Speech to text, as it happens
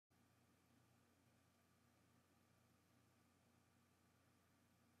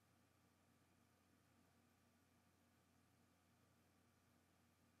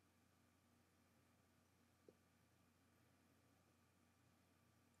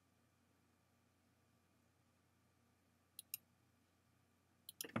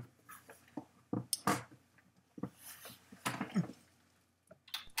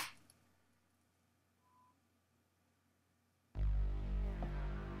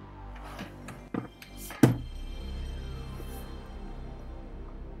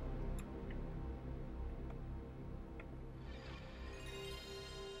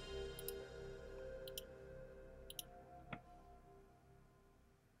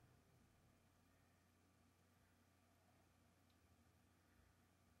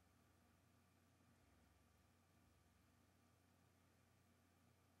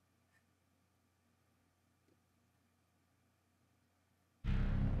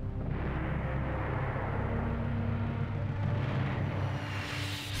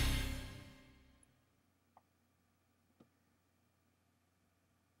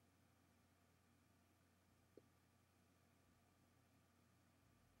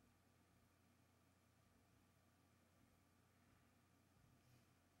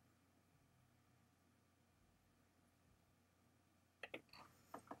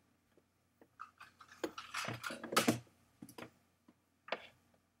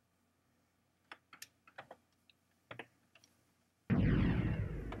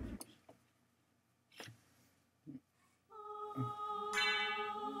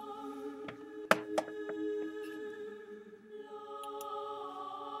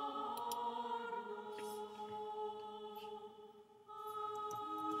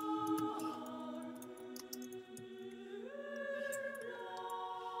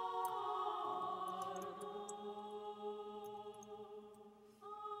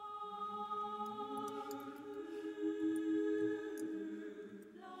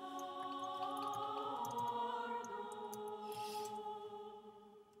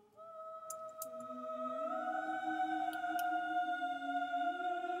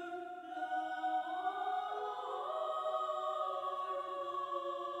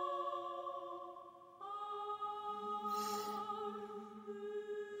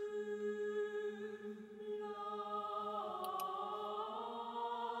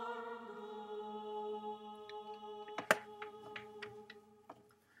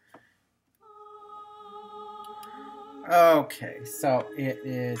Okay, so it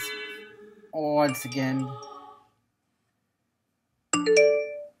is once again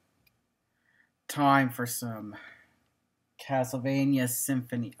time for some Castlevania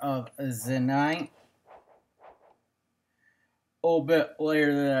Symphony of the Night. A little bit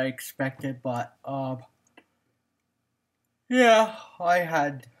later than I expected, but yeah, I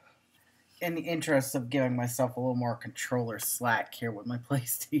had, in the interest of giving myself a little more controller slack here with my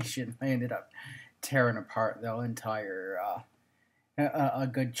PlayStation, I ended up tearing apart the entire a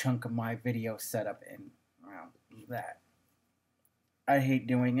good chunk of my video setup, and well, that I hate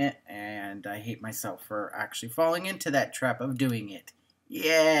doing it, and I hate myself for actually falling into that trap of doing it.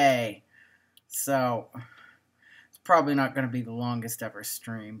 Yay! So it's probably not going to be the longest ever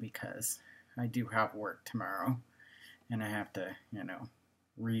stream because I do have work tomorrow, and I have to,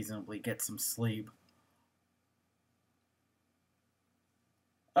 reasonably get some sleep.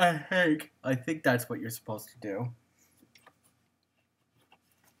 I think that's what you're supposed to do.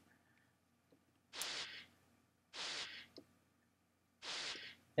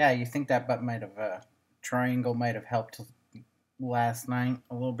 Yeah, you think that but might have triangle might have helped last night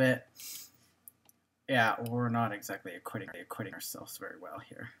a little bit. Yeah, we're not exactly acquitting ourselves very well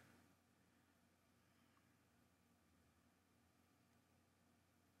here.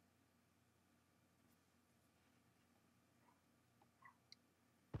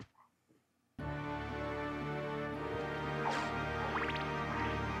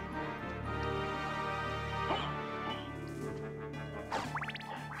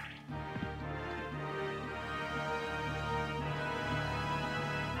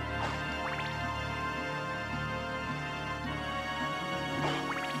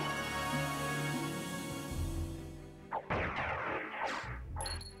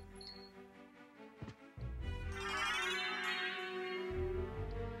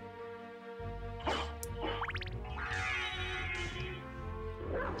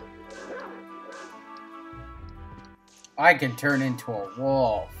 I can turn into a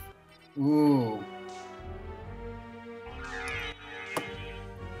wolf. Ooh.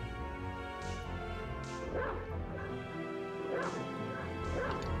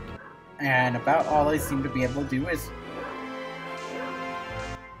 And about all I seem to be able to do is...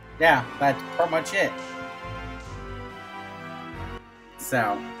 yeah, that's pretty much it.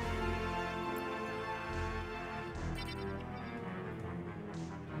 So...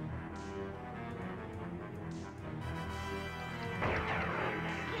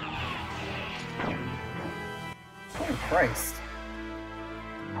 oh, Christ.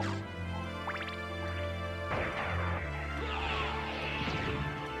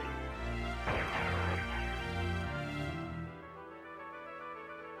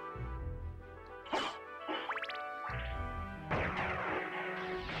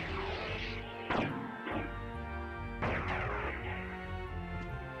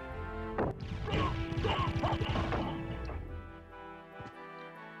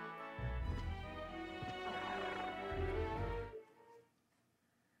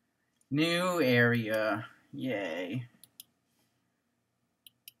 New area. Yay.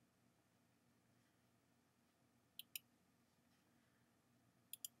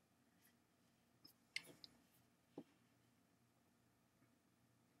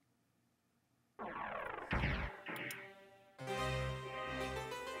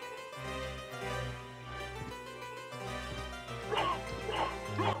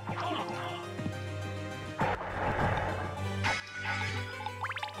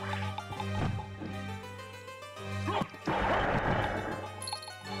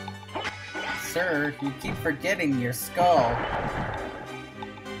 Sir, you keep forgetting your skull.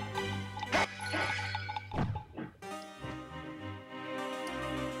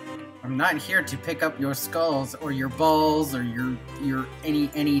 I'm not here to pick up your skulls or your balls or your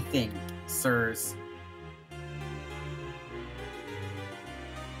anything, sirs.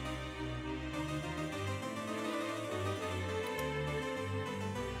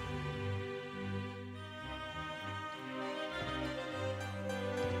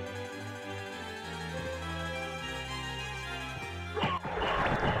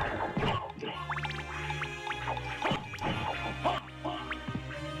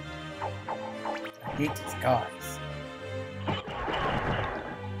 I hate these guys.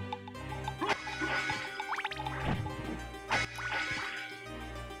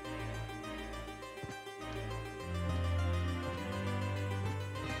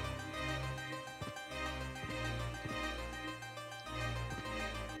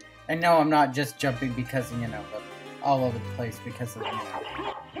 I know I'm not just jumping because, all over the place because of,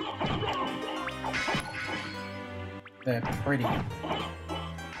 the pretty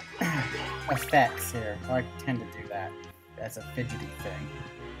effects here. I tend to do that as a fidgety thing.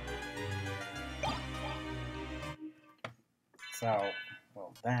 So,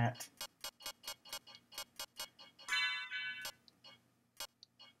 well, that.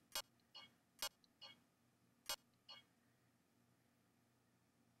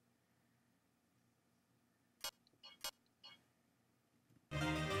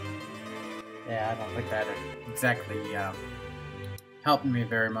 Yeah, I don't think that exactly helped me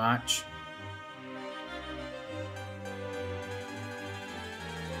very much.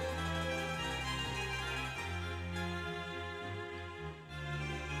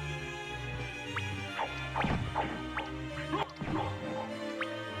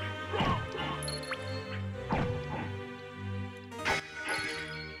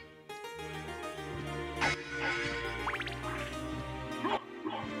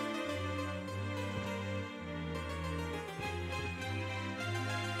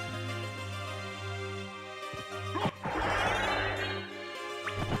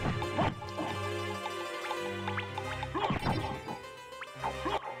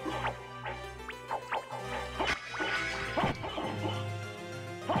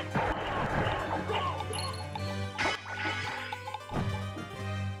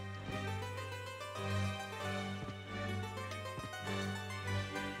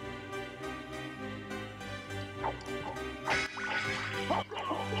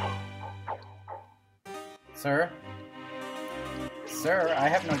 Sir? Sir, I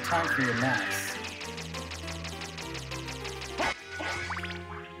have no time for your mess.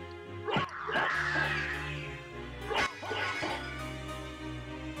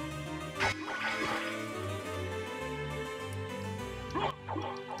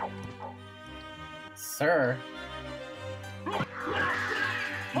 Sir?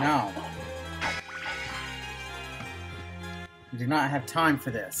 No. You do not have time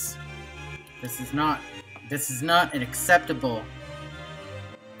for this. This is not an acceptable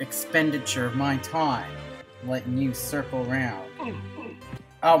expenditure of my time, letting you circle around.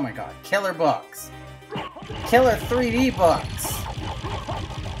 Oh my god, killer books. Killer 3D books.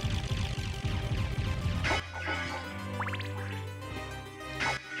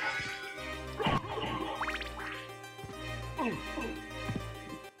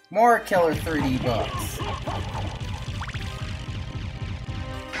 More killer 3D books.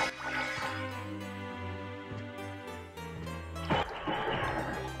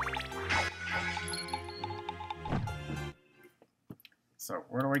 So,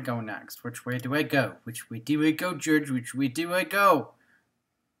 where do I go next? Which way do I go? Which way do I go, George? Which way do I go?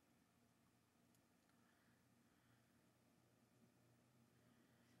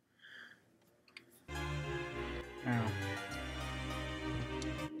 Oh.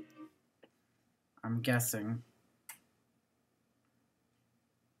 I'm guessing.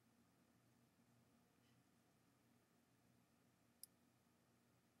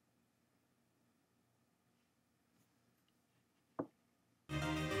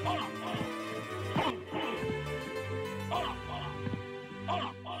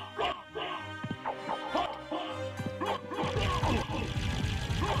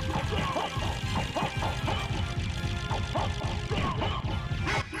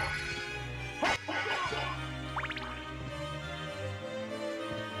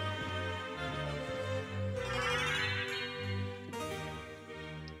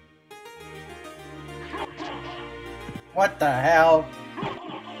 What the hell?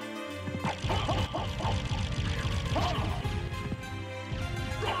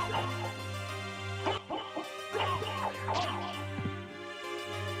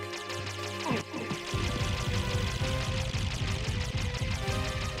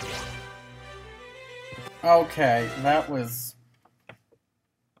 Okay, that was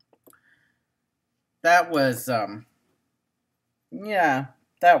yeah,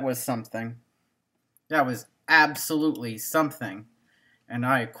 that was something. That was absolutely something. And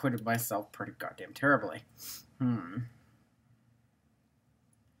I acquitted myself pretty goddamn terribly.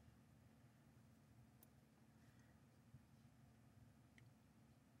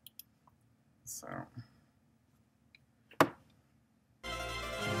 So.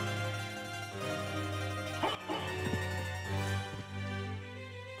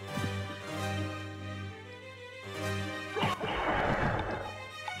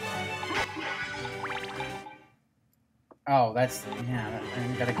 Oh, that's, yeah,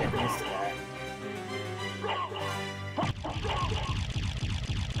 I gotta get used to that.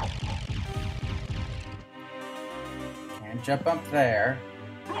 Can't jump up there.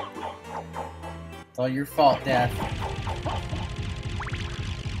 It's all your fault, Death.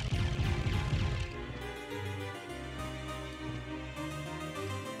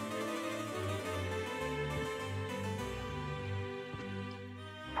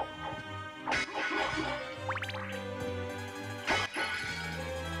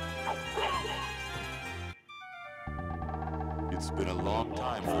 It's been a long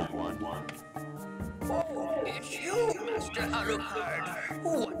time, old one. Oh, it's you, Master Alucard.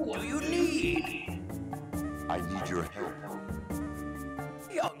 What do you need? I need your help.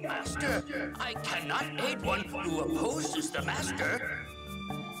 Young Master, I cannot aid one who opposes the Master.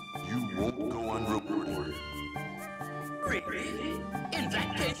 You won't go unrewarded. Really? In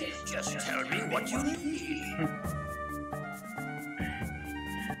that case, just tell me what you need.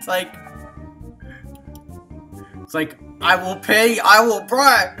 It's like, I will pay, I will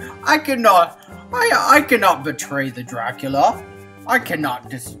bribe. I cannot betray the Dracula. I cannot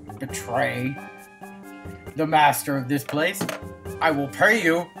betray the master of this place. I will pay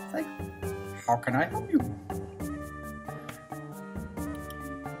you. It's like, how can I help you?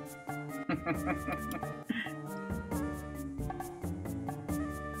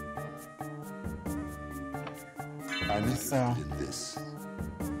 I'm interested in this.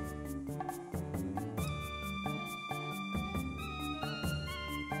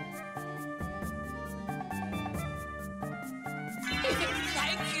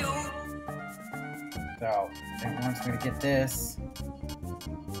 Thank you. So, it wants me to get this.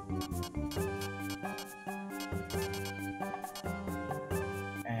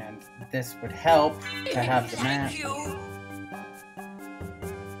 And this would help to have the map. Thank you.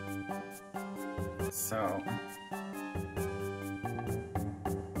 So.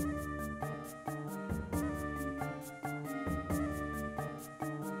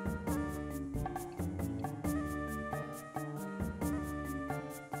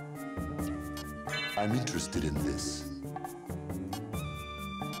 I'm interested in this.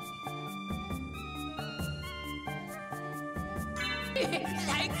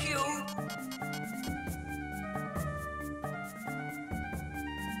 Thank you.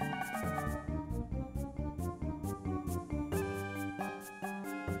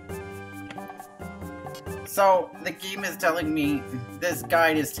 So, the game is telling me, this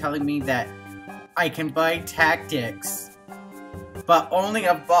guide is telling me that I can buy tactics, but only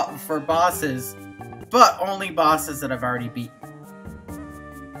for bosses, but only bosses that I've already beaten.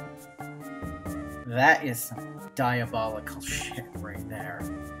 That is some diabolical shit right there.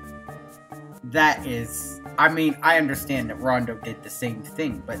 That is, I mean, I understand that Rondo did the same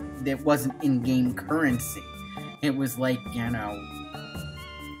thing, but it wasn't in-game currency. It was like, you know,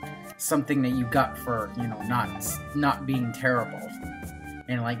 something that you got for, you know, not being terrible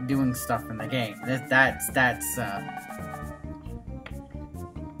and like doing stuff in the game. That's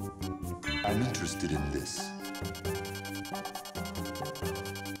I'm interested in this.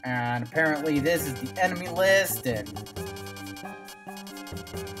 and apparently this is the enemy list, and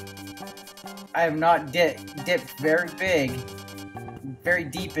I have not dipped very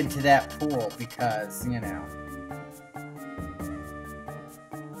deep into that pool because, you know.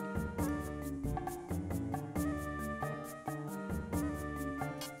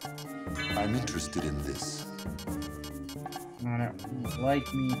 I'm interested in this. I would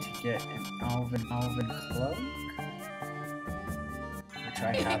like me to get an Alvin cloak, which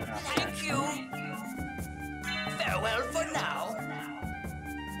I have enough. Thank you. Farewell for now.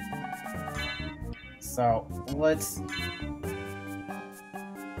 So let's.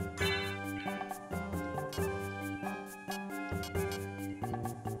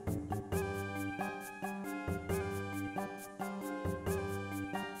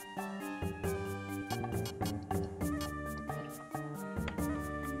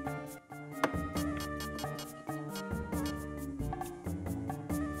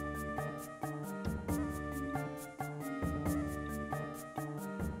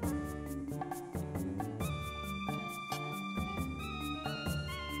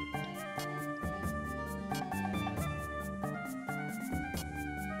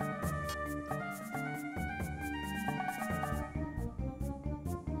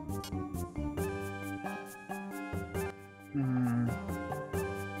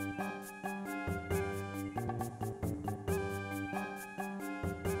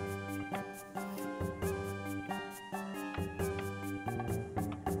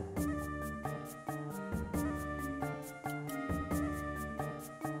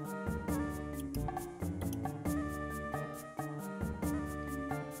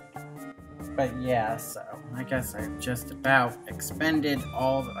 But yeah, so I guess I've just about expended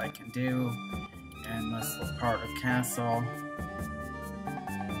all that I can do in this little part of Castle,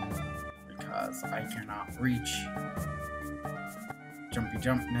 because I cannot reach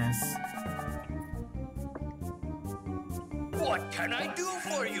jumpness. What can I do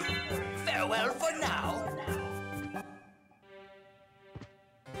for you? Farewell for now.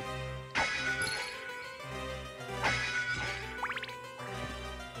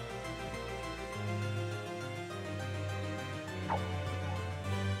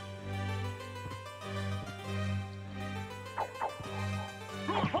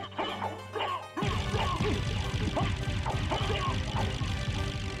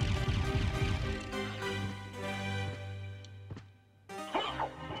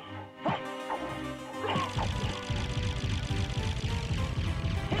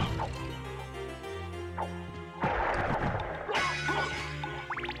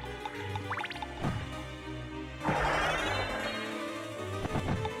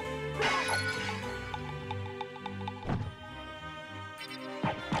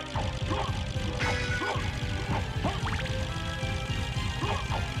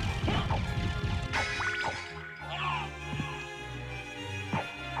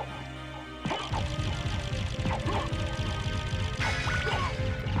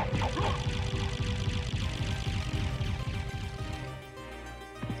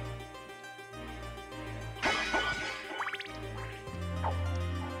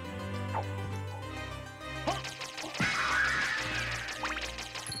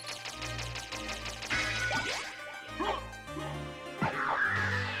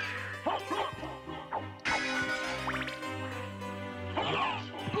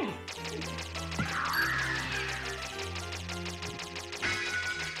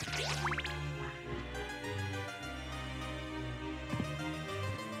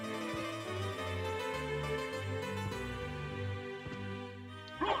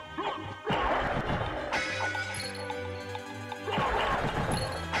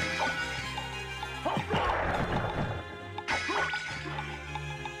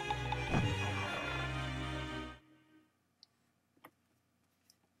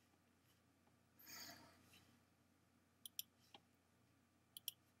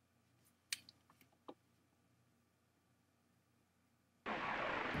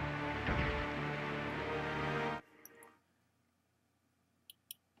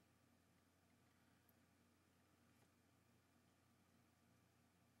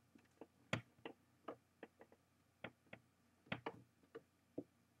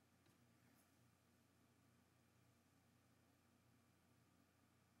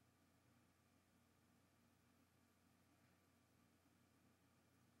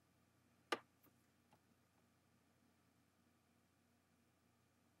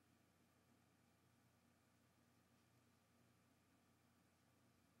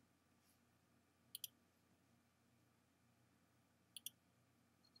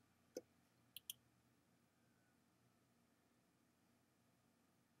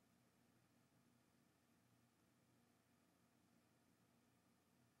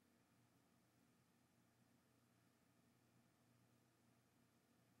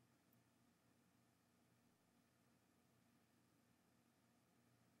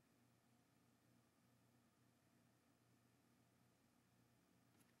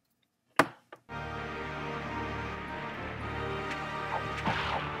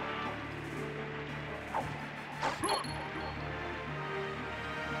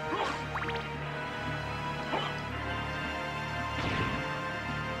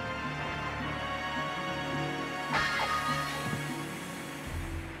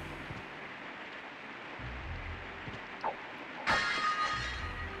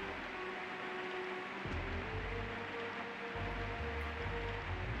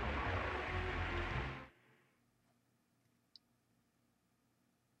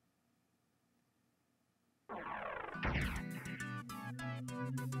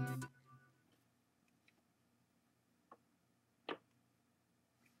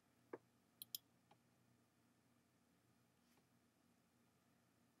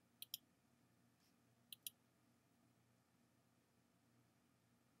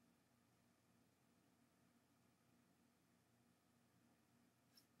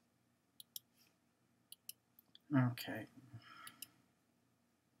 Okay.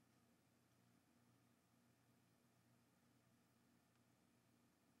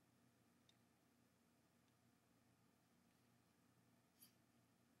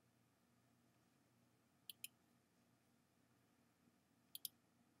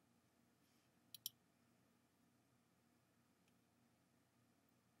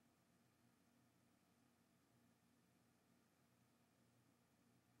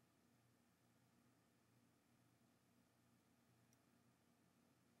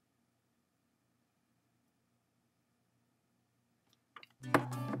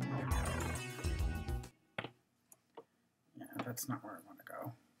 Yeah, that's not where I want to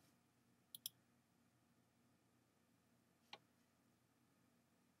go.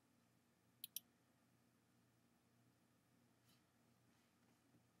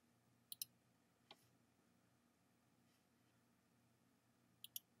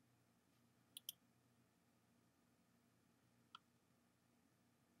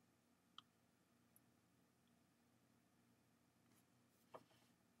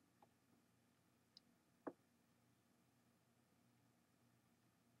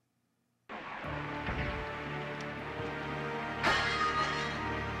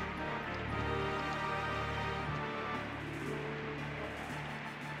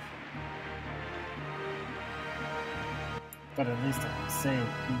 But at least I can save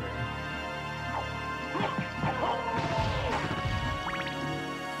here.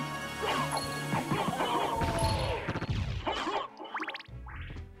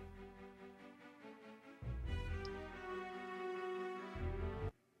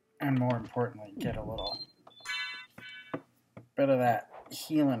 And more importantly, get a little bit of that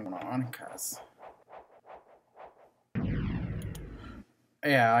healing going on, because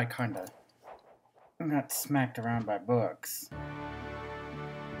yeah, I kind of got smacked around by books.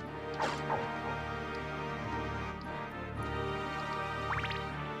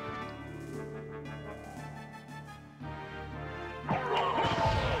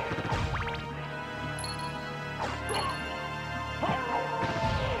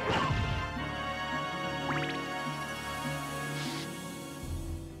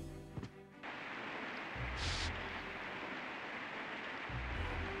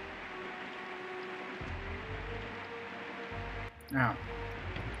 Oh.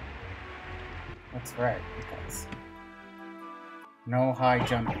 That's right, because no high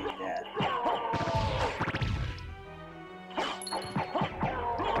jumping yet.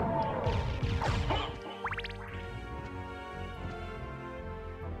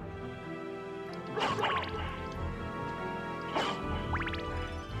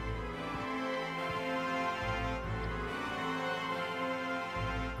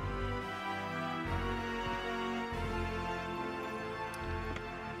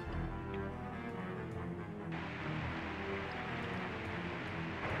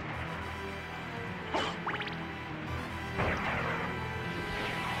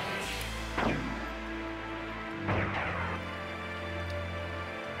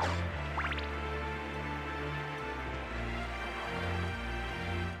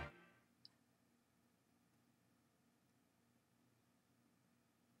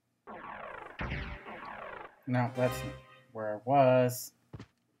 No, that's not where I was.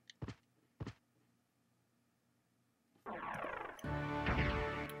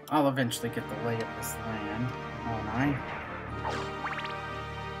 I'll eventually get the lay of this land, won't I?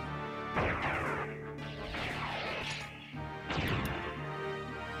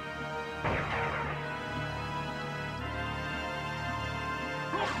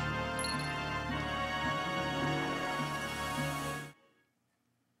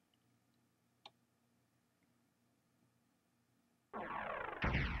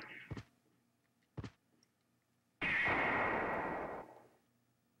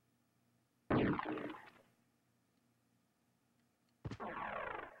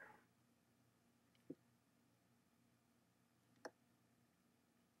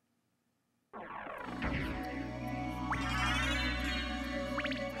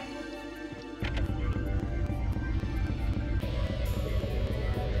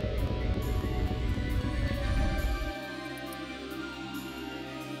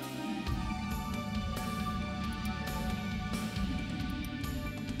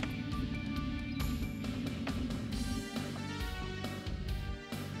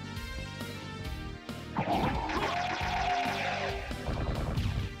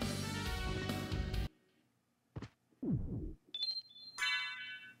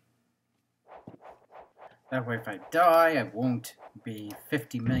 That way if I die, I won't be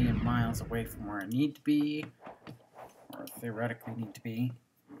 50 million miles away from where I need to be, or theoretically need to be.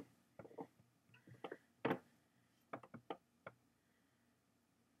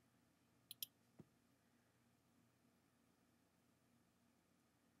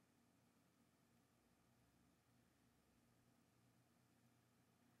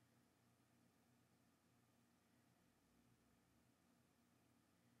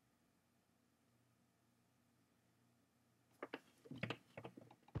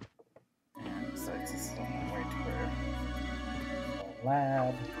 Besides, this is on my way to the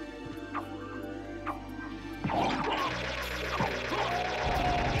lab.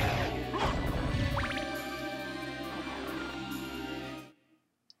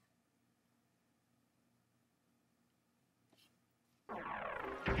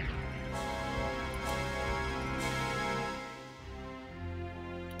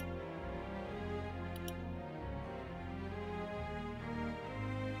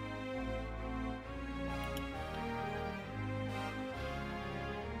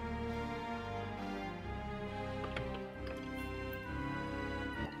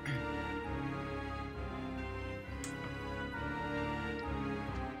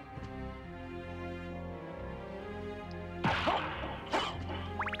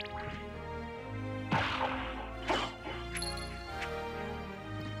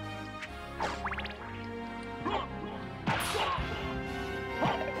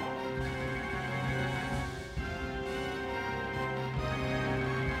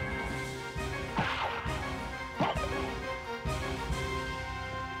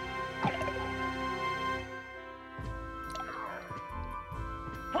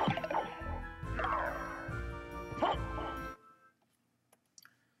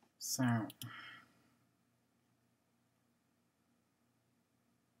 So,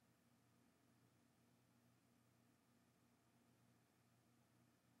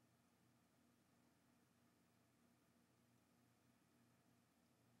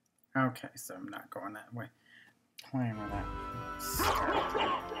 okay, so I'm not going that way. Playing with that.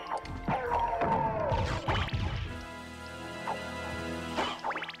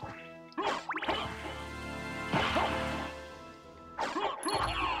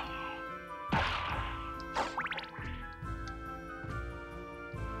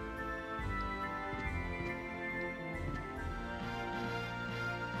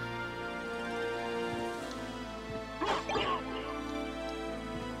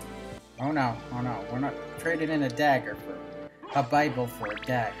 Oh no, we're not trading in a dagger for a Bible for a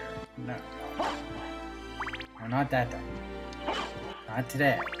dagger. No. No, not that time. Not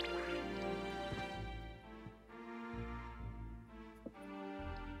today.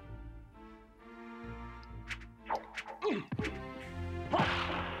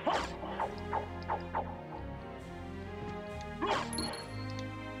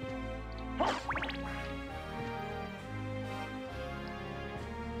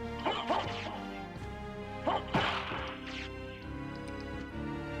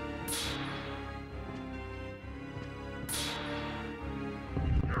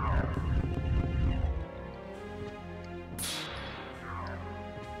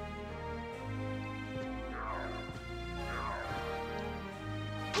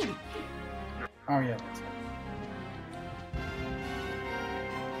 Oh yeah, that's right.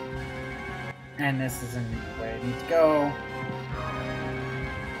 And this isn't the way I need to go.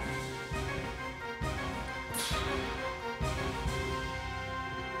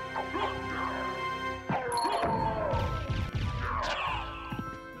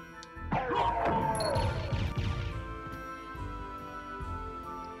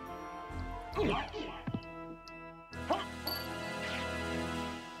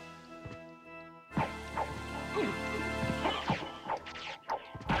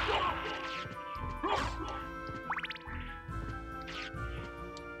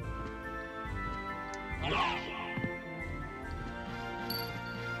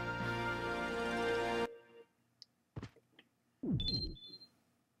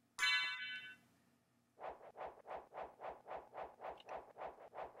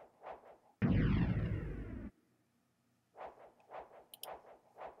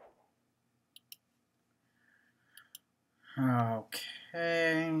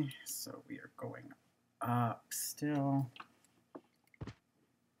 Okay, so we are going up still.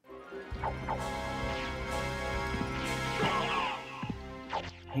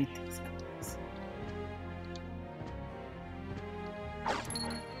 I hate these guys.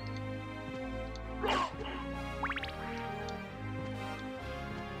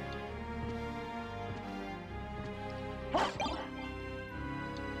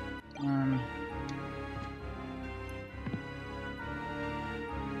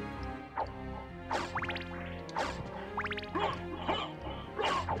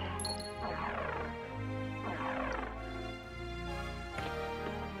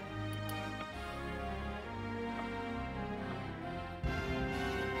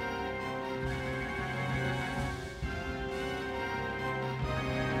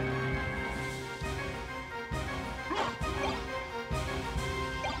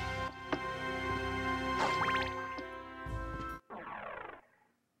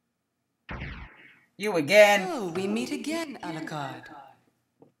 You again? Oh, we meet again, Alucard.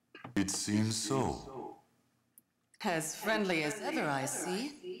 It seems so. As friendly as ever, I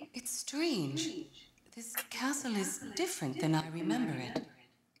see. It's strange. This castle is different than I remember it.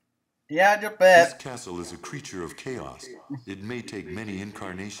 Yeah, you This bet. castle is a creature of chaos. It may take many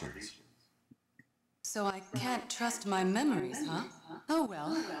incarnations. So I can't trust my memories, huh? Oh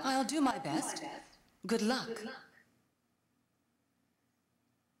well, I'll do my best. Good luck.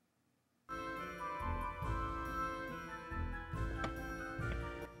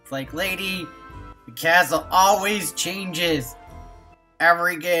 It's like, lady, the castle always changes.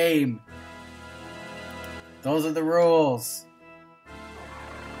 Every game. Those are the rules.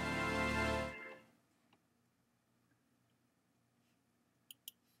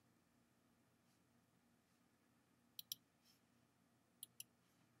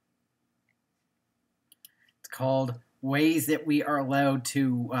 It's called ways that we are allowed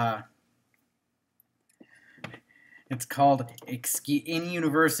to, it's called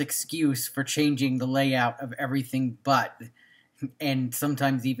in-universe excuse for changing the layout of everything but, and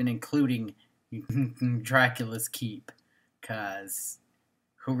sometimes even including Dracula's Keep. 'Cause,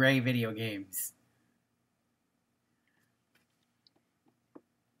 hooray video games.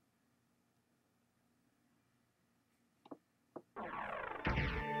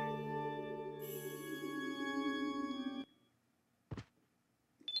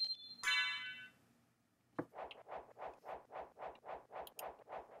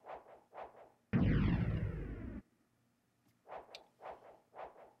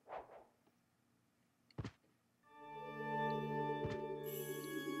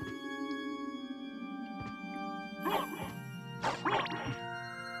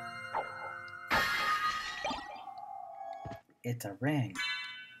 It's a ring.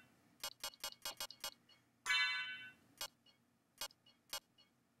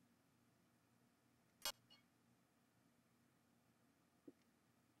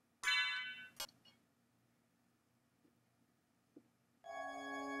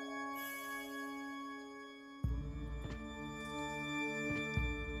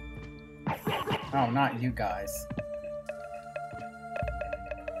 Oh, not you guys.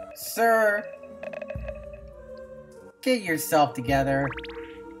 Sir, get yourself together.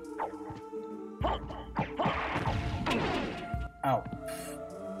 Oh.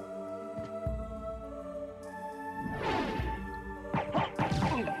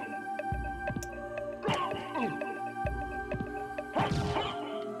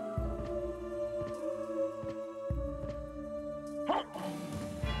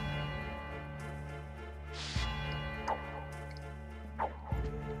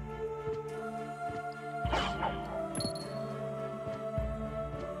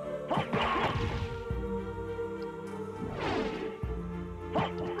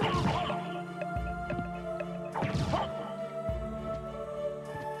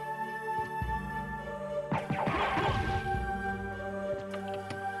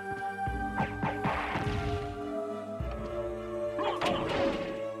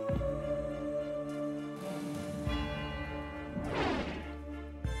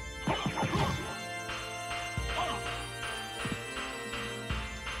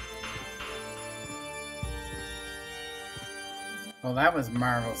 Well, that was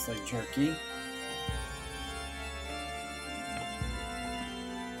marvelously jerky.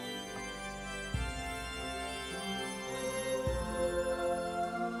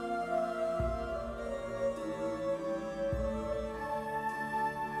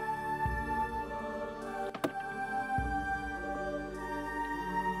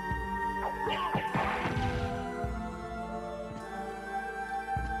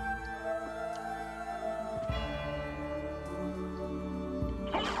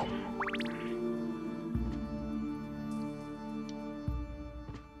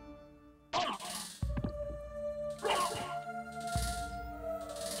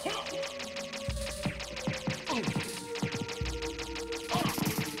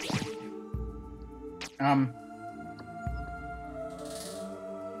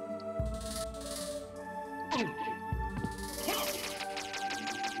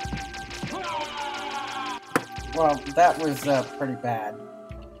 Well, that was pretty bad.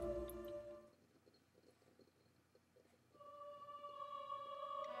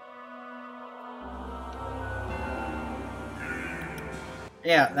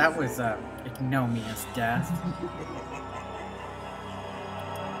 Yeah, that was ignominious death.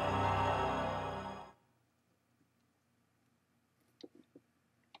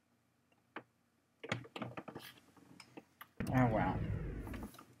 Oh wow.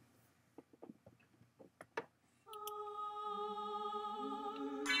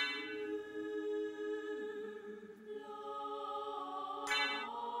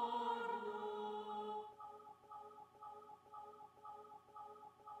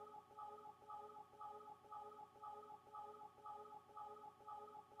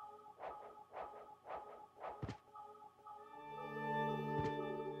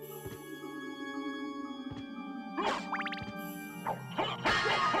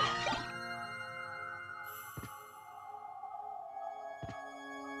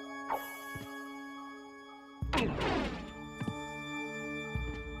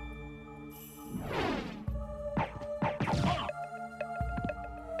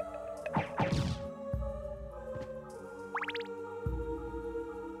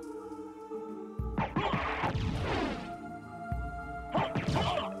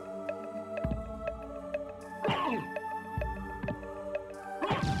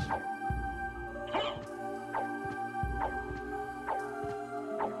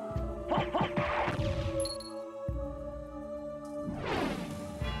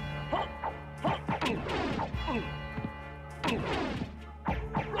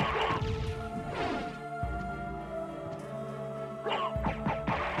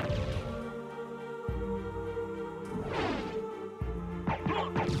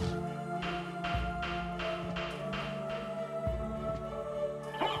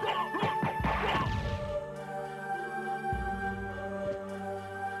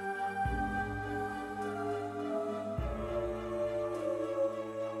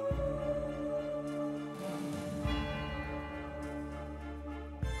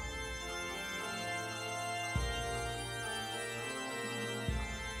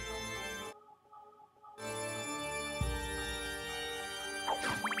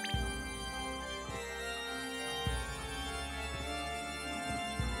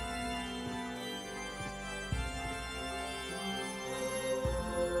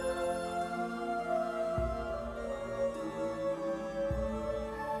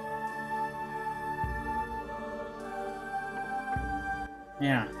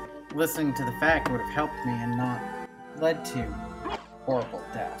 Yeah, listening to the fact would have helped me and not led to horrible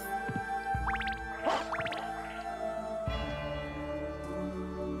death.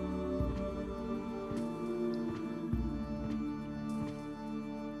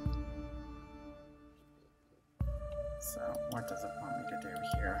 So, what does it want me to do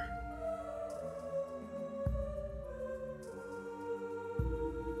here?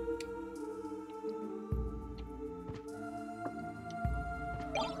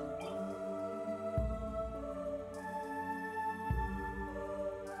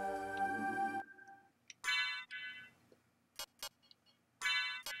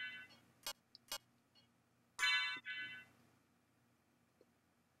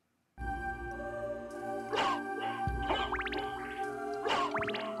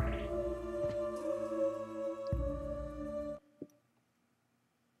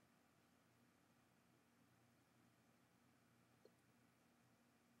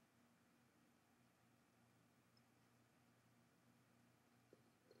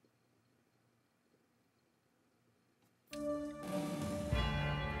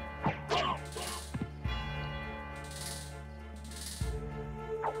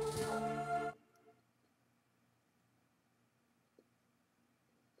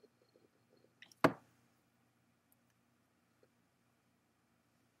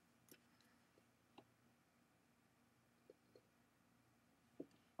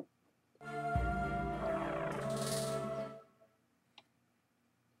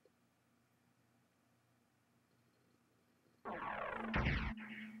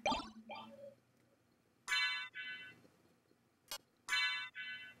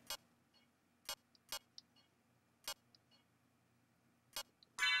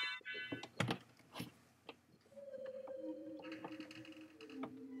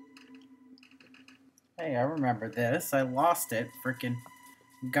 Hey, I remember this. I lost it. Freaking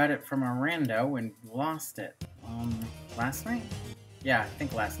got it from a rando and lost it. Last night? Yeah, I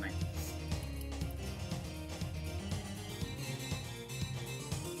think last night.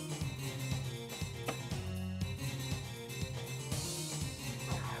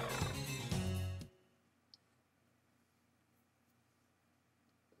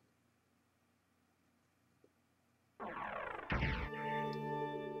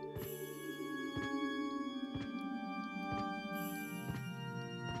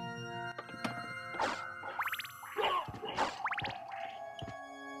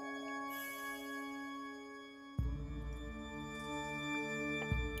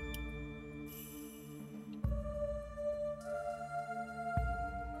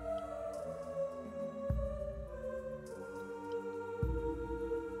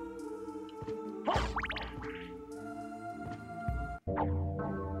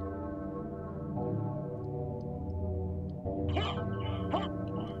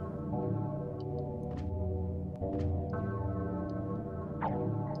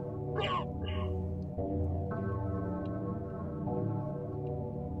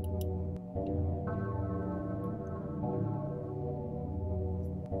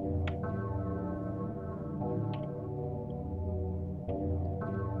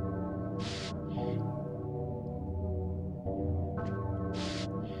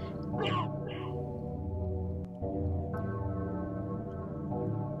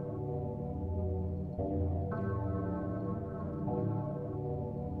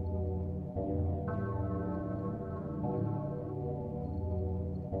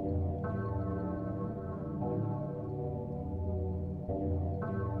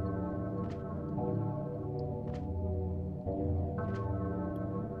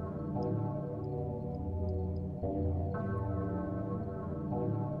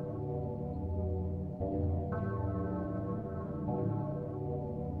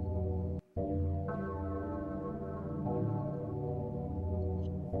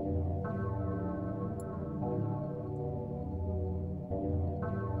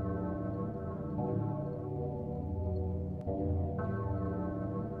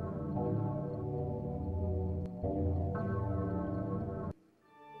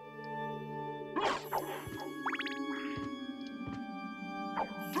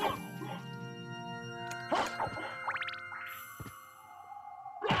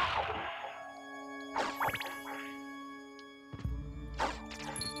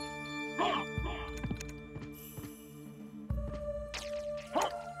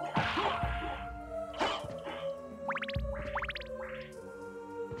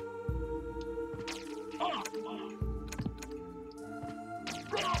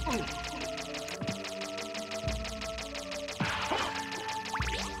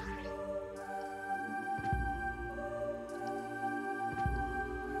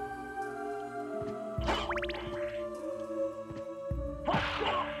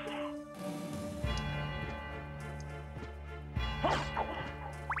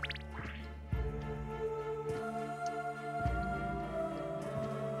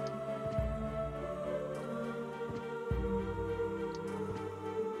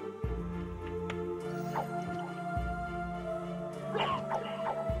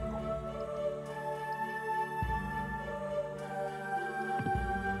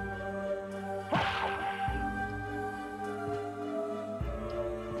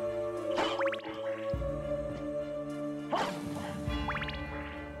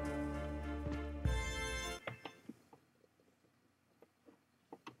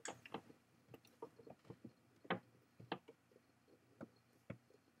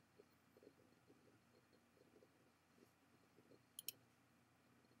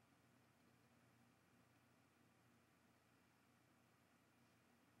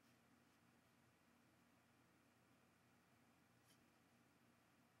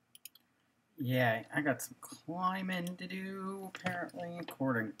 Yeah, I got some climbing to do, apparently,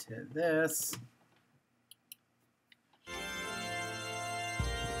 according to this.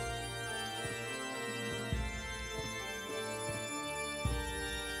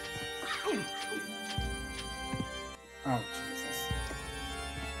 Oh, Jesus.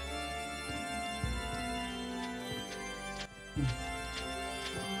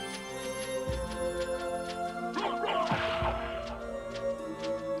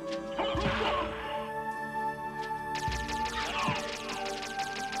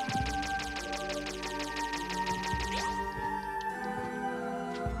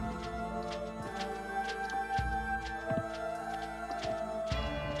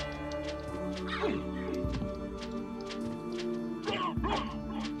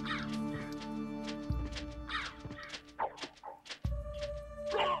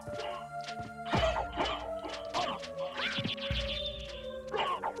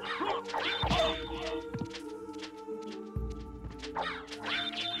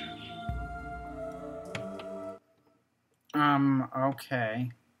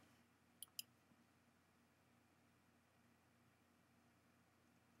 Okay.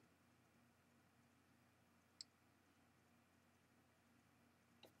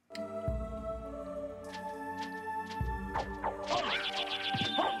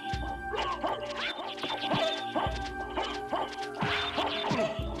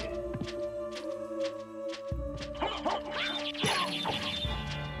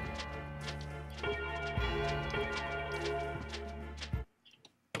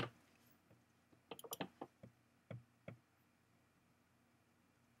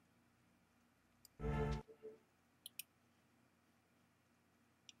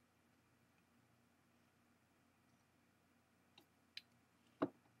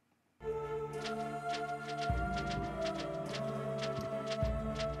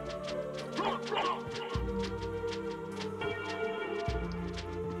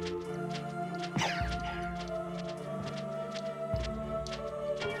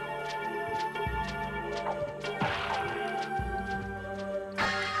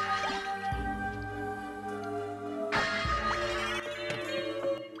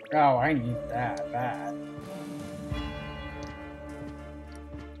 Oh, I need that bad.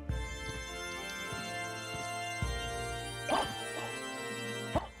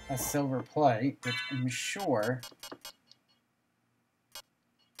 A silver plate, which I'm sure...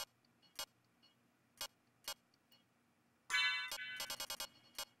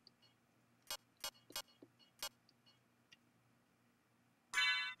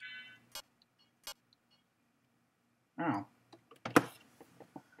 Oh.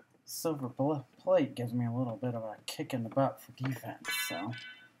 Silver plate gives me a little bit of a kick in the butt for defense, so...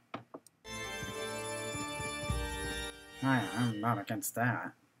 I'm not against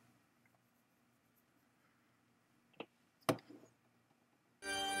that.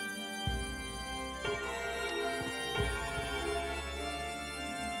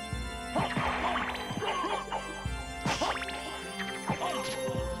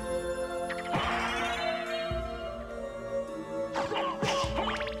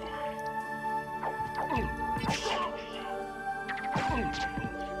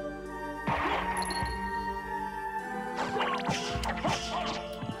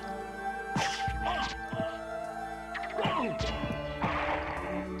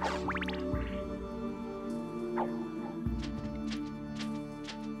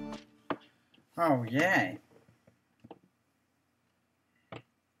 Oh, yay.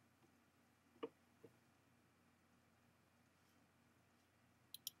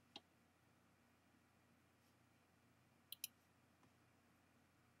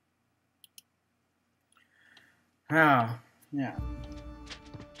 Oh, yeah.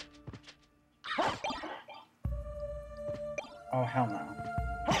 Oh, hell no.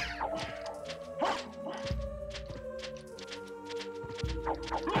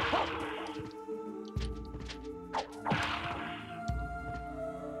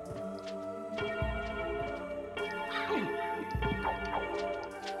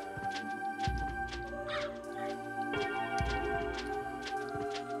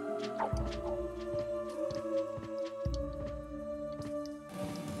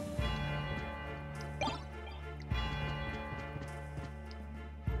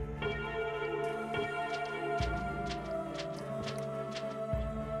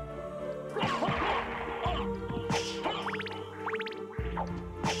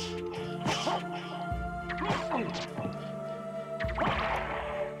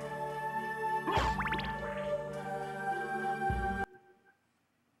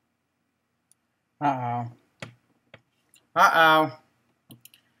 Uh-oh. Uh-oh.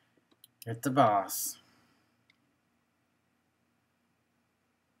 It's the boss.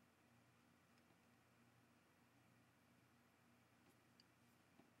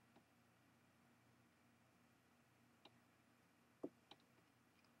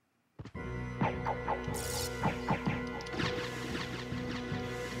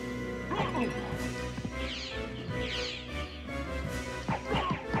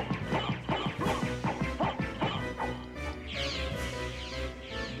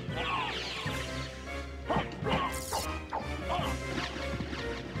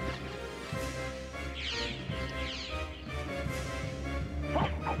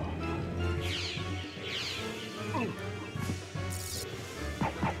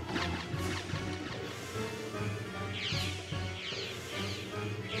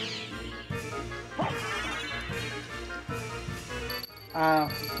 Oh,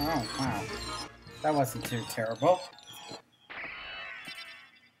 wow. That wasn't too terrible.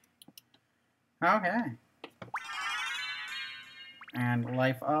 Okay. And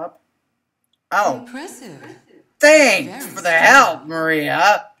life up. Oh! Impressive. Thanks for the help,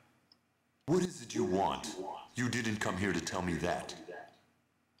 Maria! What is it you want? You didn't come here to tell me that.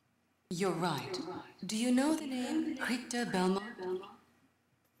 You're right. Do you know the name Richter Belmont?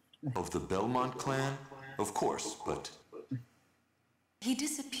 Of the Belmont clan? Of course, but... He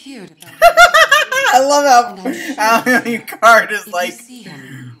disappeared about I love And how your card is if like... you see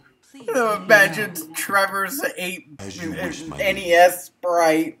him, please let me Imagine know. Trevor's 8 As you wish, my NES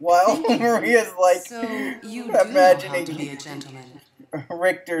sprite while Maria's like So you do know how imagining to be a gentleman.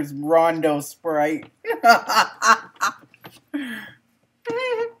 Richter's Rondo sprite.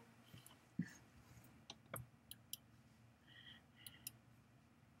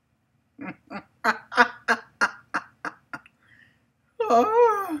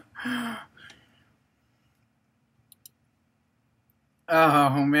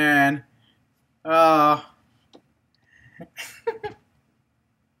 Oh man. Oh.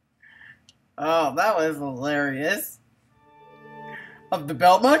 Oh, that was hilarious. Of the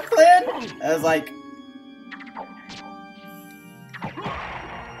Belmont clan? I was like...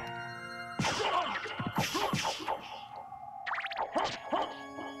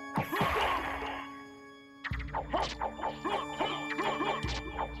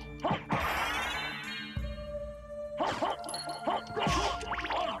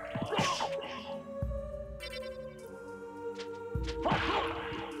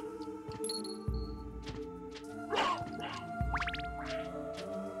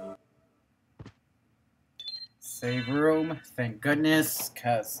 Save room, thank goodness,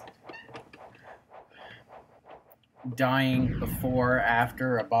 because dying before,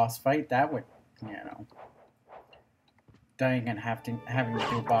 after a boss fight, that would, you know, dying and having to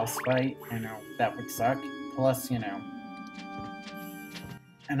do a boss fight, you know, that would suck. Plus, you know,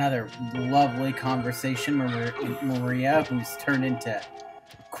 another lovely conversation with Maria, who's turned into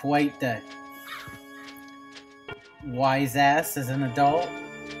quite the wise ass as an adult.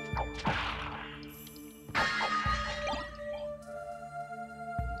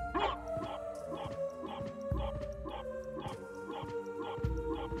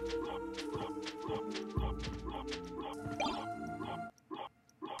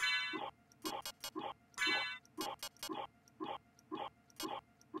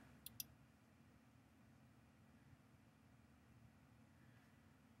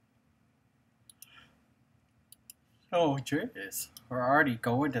 Oh, jeez. We're already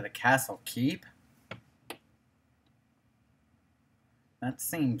going to the castle keep? That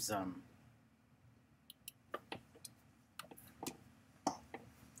seems, a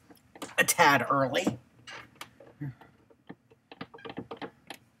tad early.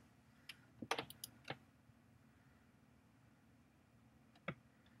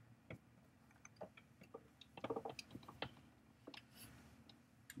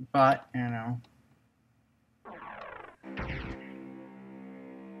 But, you know.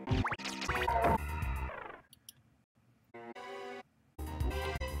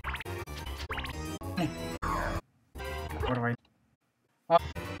 What do I... Oh.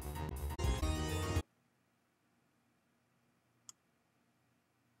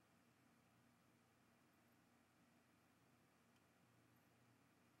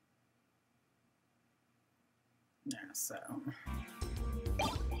 Yeah, so...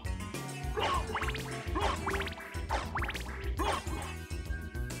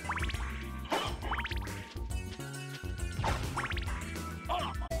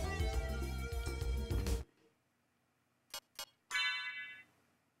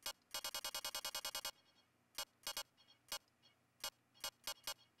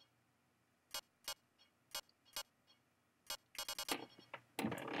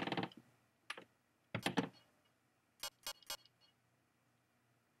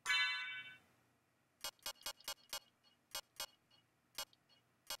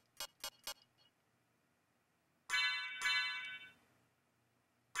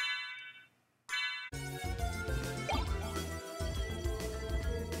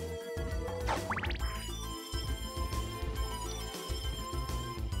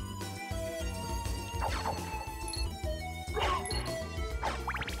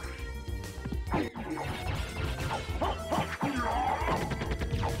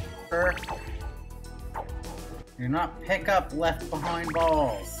 Do not pick up left behind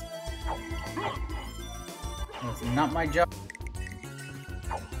balls. That's not my job.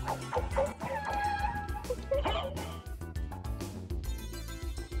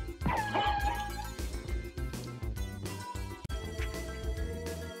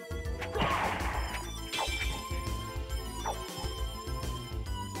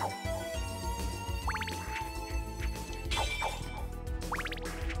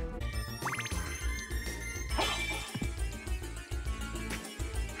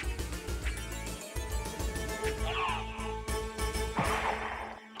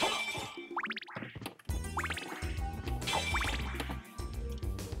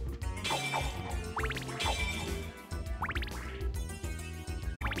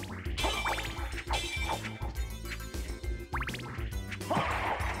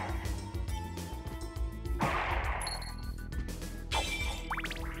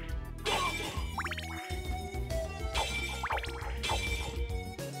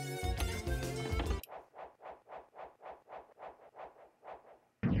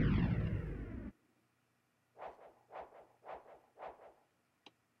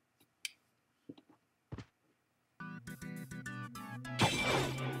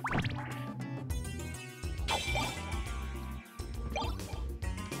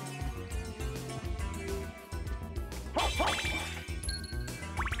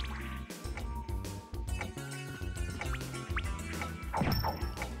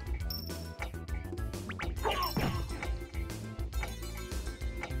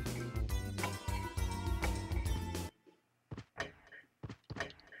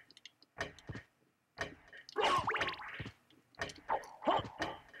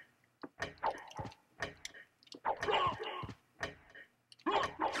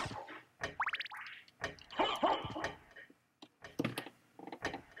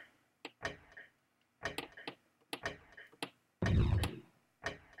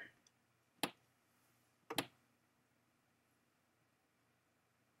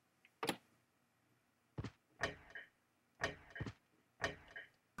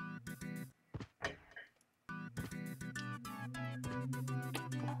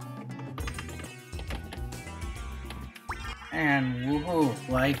 And woohoo,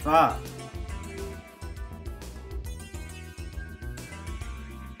 life up.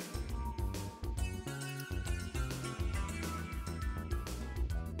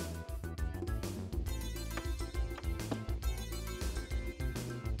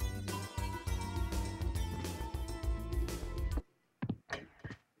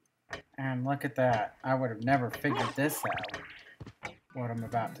 And look at that. I would have never figured this out. What I'm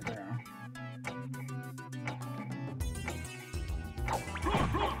about to do.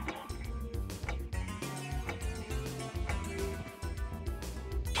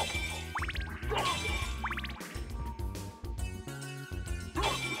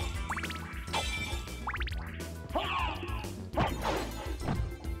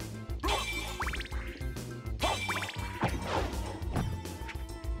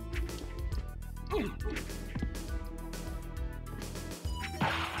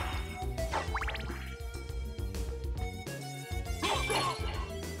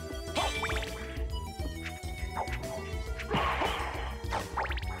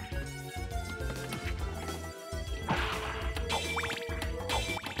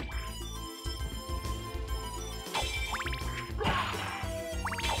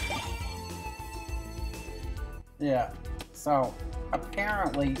 Yeah. So,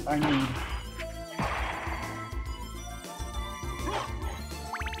 apparently, I need...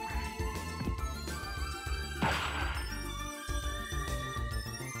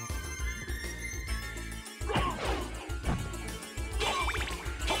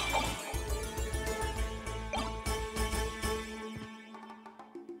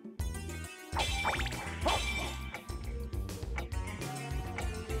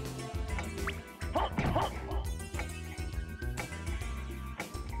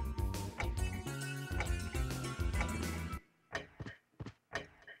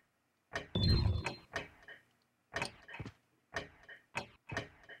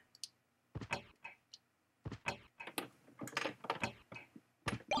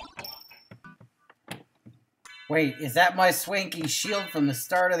 Wait, is that my swanky shield from the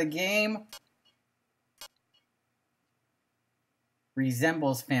start of the game?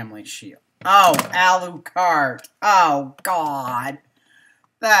 Resembles family shield. Oh, Alucard. Oh, God.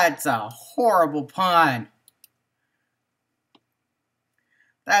 That's a horrible pun.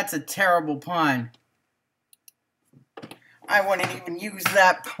 That's a terrible pun. I wouldn't even use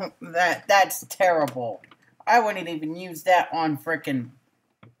that. That's terrible. I wouldn't even use that on frickin'...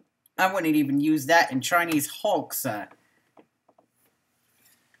 I wouldn't even use that in Chinese Hulks.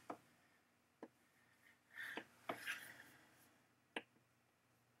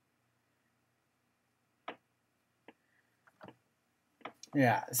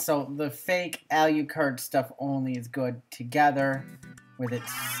 Yeah, so the fake Alucard stuff only is good together with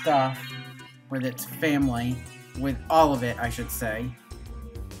its stuff, with its family, with all of it, I should say.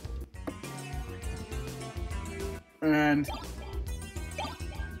 And...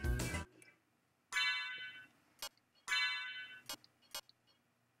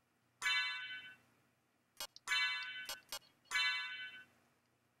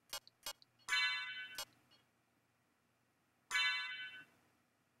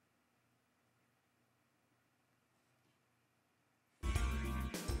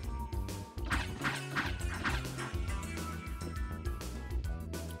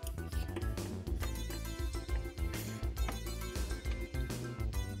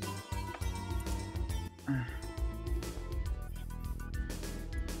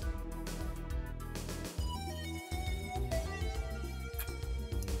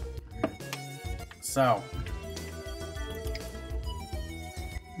 So,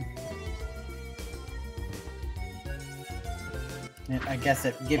 I guess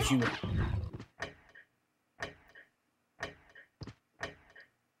it gives you...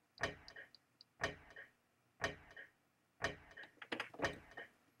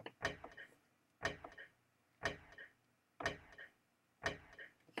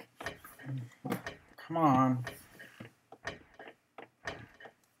 Come on.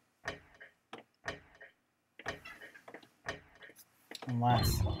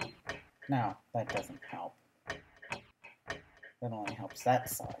 Unless... No, that doesn't help. That only helps that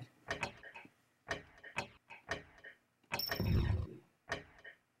side.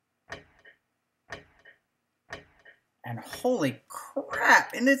 And holy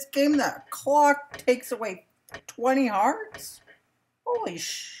crap! In this game, the clock takes away 20 hearts? Holy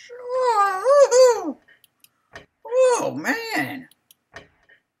shit! Oh, man!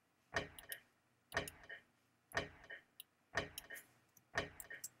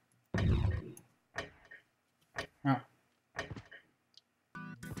 Oh.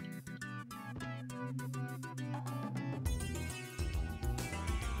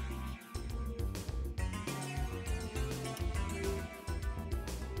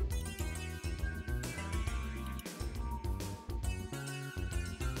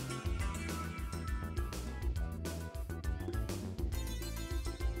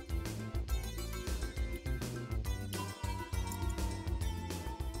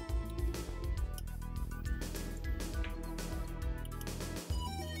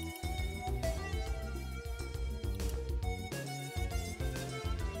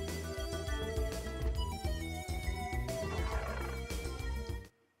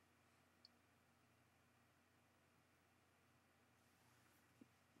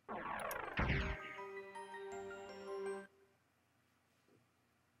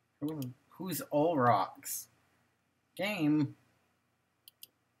 Who's Olrox? Game.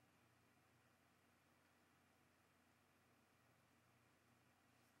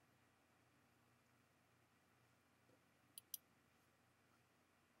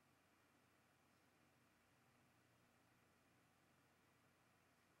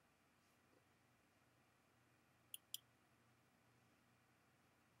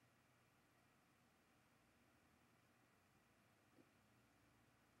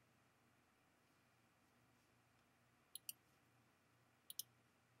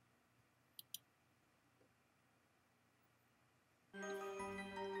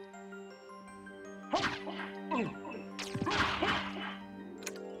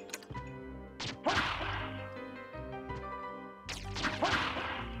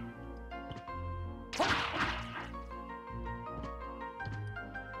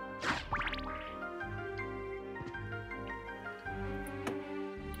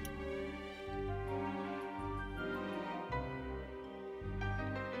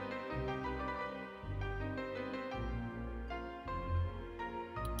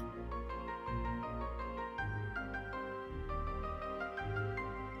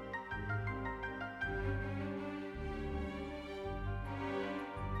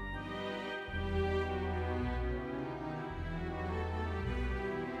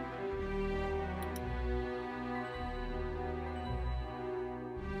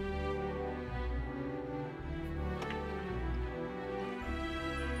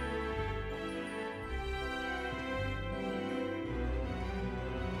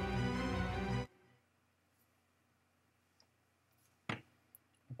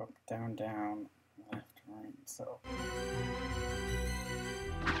 Up, down, down, left, right, so.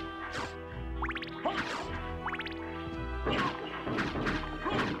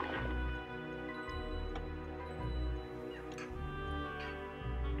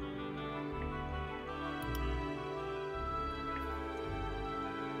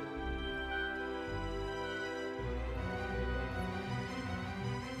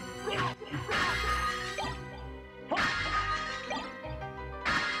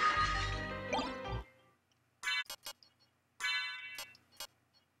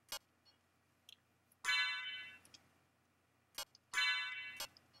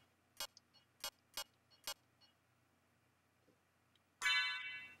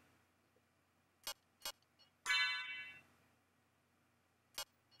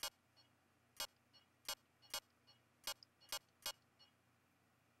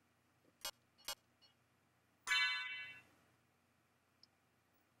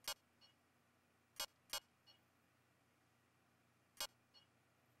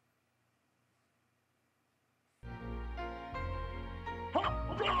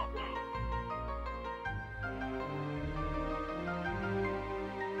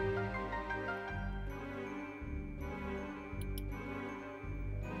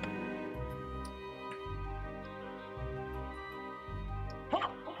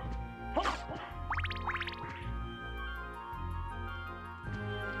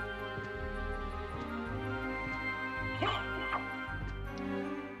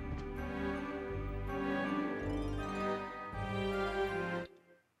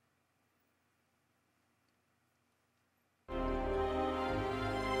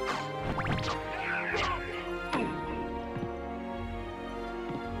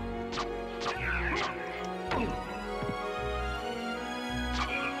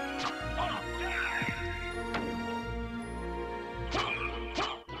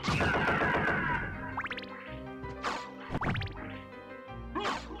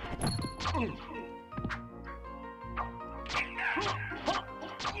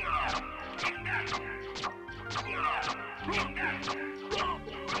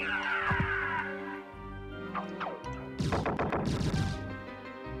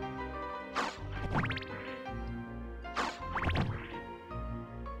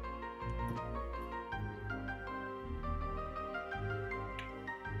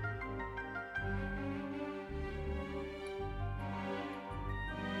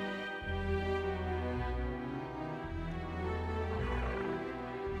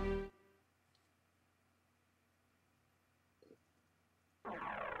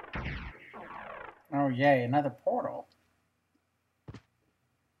 Oh yay, another portal.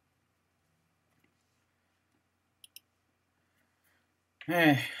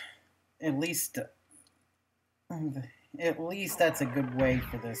 At least that's a good way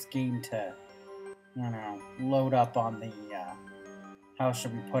for this game to, you know, load up on the, how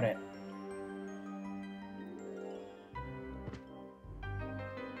should we put it?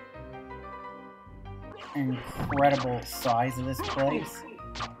 Incredible size of this place.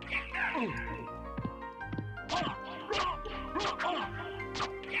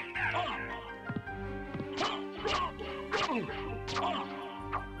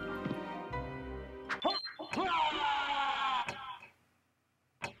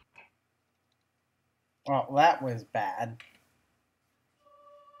 Well, that was bad.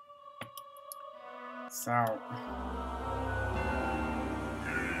 So...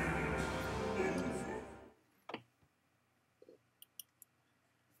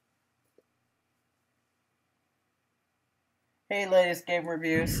 Hey, latest game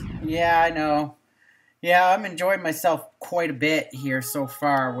reviews. Yeah, I know. Yeah, I'm enjoying myself quite a bit here so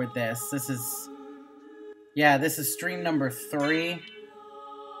far with this. This is stream number 3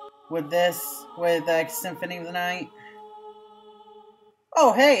 with this, with Symphony of the Night.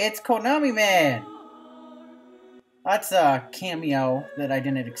 Oh, hey, it's Konami Man! That's a cameo that I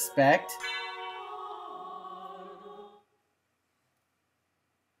didn't expect.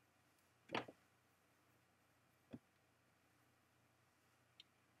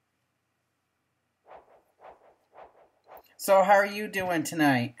 So, how are you doing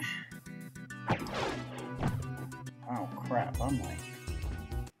tonight? Oh, crap, I'm like...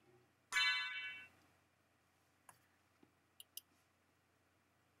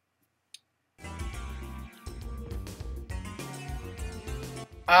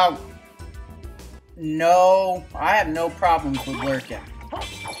 Oh, no, I have no problems with lurking.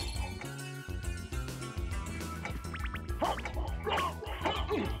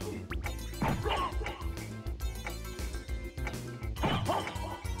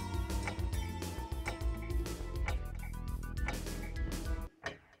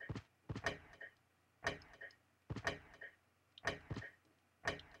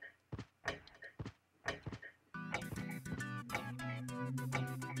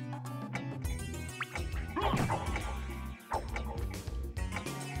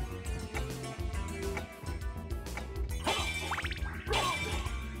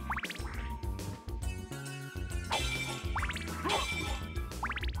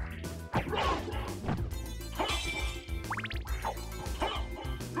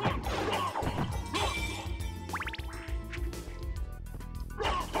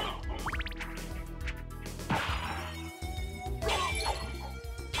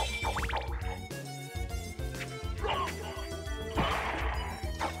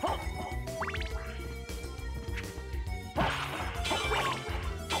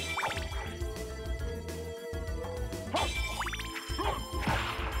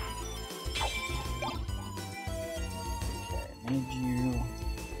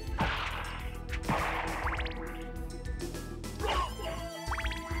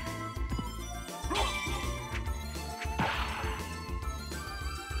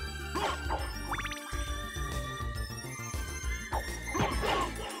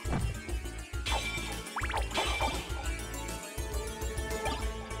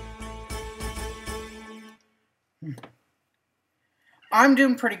 I'm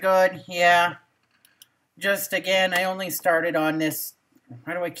doing pretty good, yeah. Just again, I only started on this.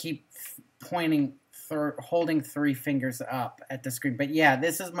 Why do I keep pointing, holding 3 fingers up at the screen? But yeah,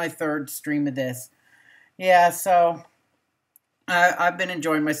 this is my 3rd stream of this. Yeah, so I've been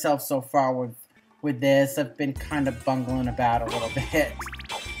enjoying myself so far with this. I've been kind of bungling about a little bit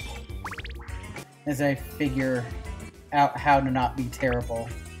as I figure out how to not be terrible.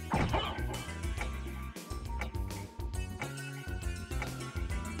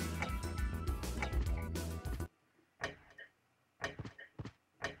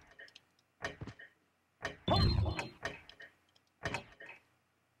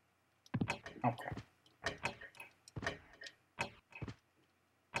 Okay.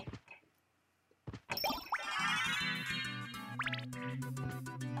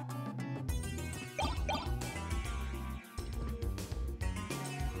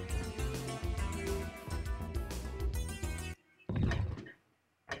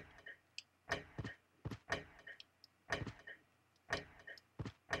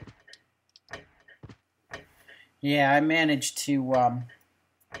 Yeah, I managed to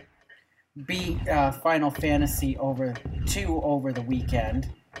beat Final Fantasy II over the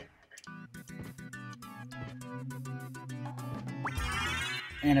weekend.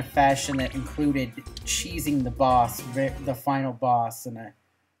 In a fashion that included cheesing the final boss, in a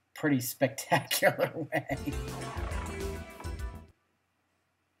pretty spectacular way.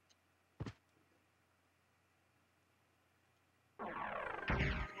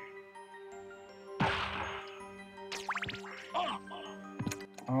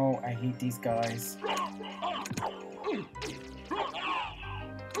 Oh, I hate these guys.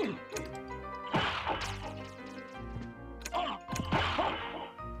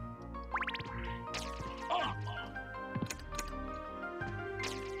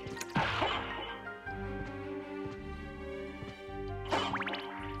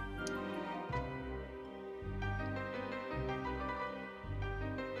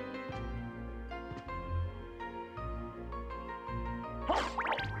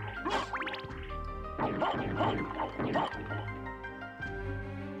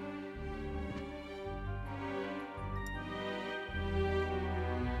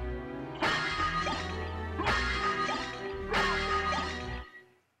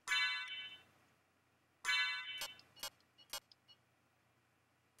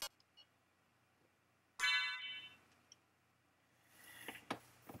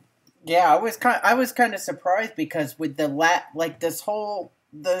 Yeah, I was kind of surprised because with the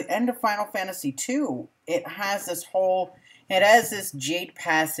the end of Final Fantasy II, it has this Jade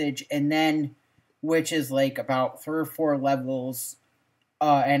Passage, and then which is like about 3 or 4 levels,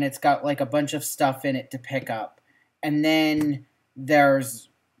 and it's got like a bunch of stuff in it to pick up, and then there's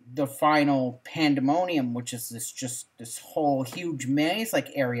the final Pandemonium, which is this whole huge maze like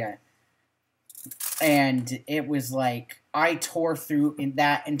area. And it was like I tore through in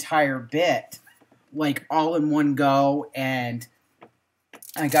that entire bit like all in one go, and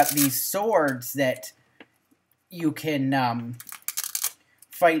I got these swords that you can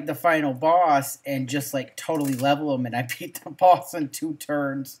fight the final boss and just like totally level them, and I beat the boss in 2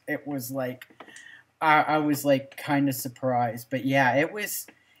 turns. It was like I was like kind of surprised, but yeah,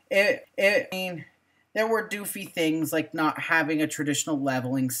 I mean, there were doofy things like not having a traditional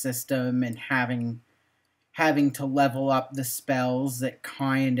leveling system and having to level up the spells that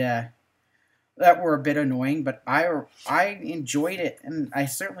were a bit annoying, but I enjoyed it, and I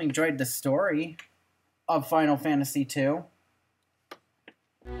certainly enjoyed the story of Final Fantasy II.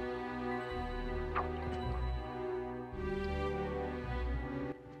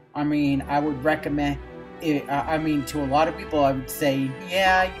 I mean, I would recommend it. I mean, to a lot of people, I would say,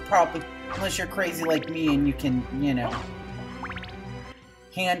 yeah, you probably, unless you're crazy like me and you can,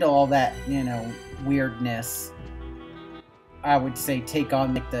 handle all that, weirdness, I would say take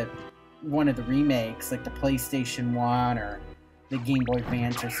on like one of the remakes, like the PlayStation 1 or the Game Boy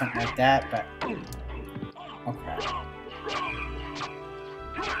Advance or something like that, but okay.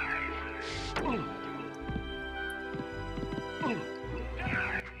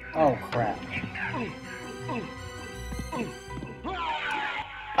 Oh crap.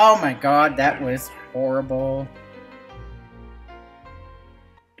 Oh my god, that was horrible.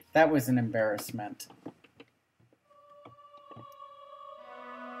 That was an embarrassment.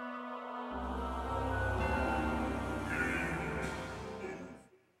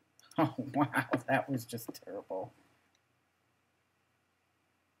 Oh wow, that was just terrible.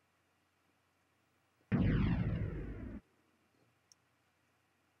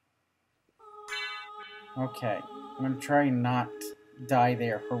 Okay, I'm gonna try and not die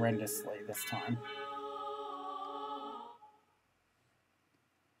there horrendously this time.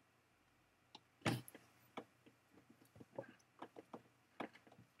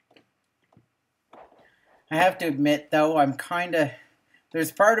 I have to admit, though, I'm kind of... There's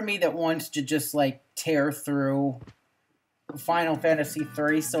part of me that wants to just, like, tear through Final Fantasy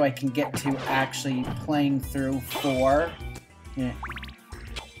 3 so I can get to actually playing through 4. Yeah.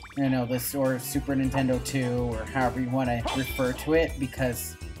 You know, this, or Super Nintendo 2, or however you want to refer to it,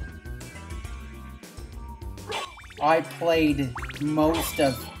 because I played most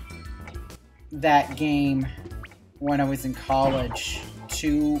of that game when I was in college.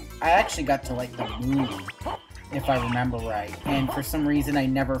 I actually got to, like, the movie, if I remember right, and for some reason I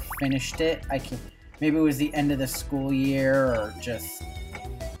never finished it. Maybe it was the end of the school year, or just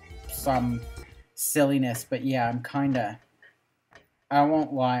some silliness, but yeah, I'm kind of, I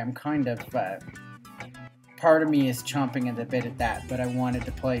won't lie, I'm kind of, part of me is chomping at the bit at that, but I wanted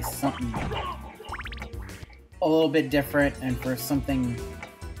to play something a little bit different, and for something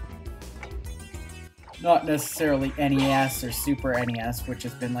not necessarily NES or Super NES, which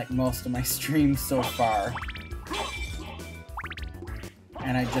has been like most of my streams so far.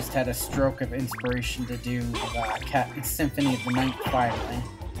 And I just had a stroke of inspiration to do Symphony of the Night finally.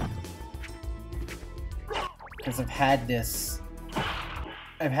 Because I've had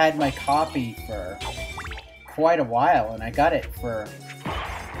my copy for quite a while, and I got it for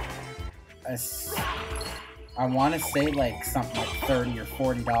I want to say like something like $30 or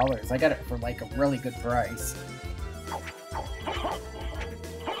 $40. I got it for like a really good price.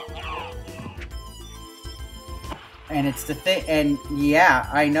 And it's the thing, and yeah,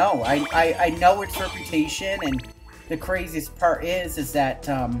 I know. I know its reputation, and the craziest part is that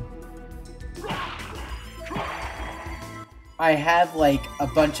I have like a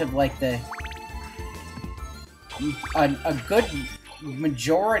bunch of like a good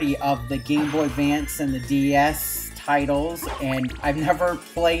majority of the Game Boy Advance and the DS titles, and I've never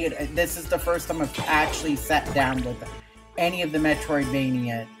played. This is the first time I've actually sat down with any of the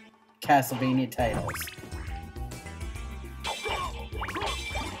Metroidvania, Castlevania titles.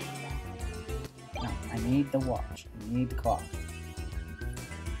 No, I need the watch. I need the clock.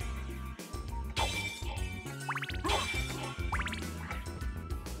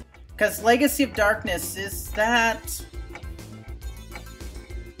 Because Legacy of Darkness, is that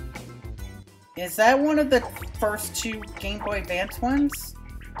one of the first two Game Boy Advance ones?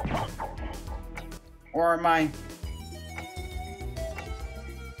 Or am I...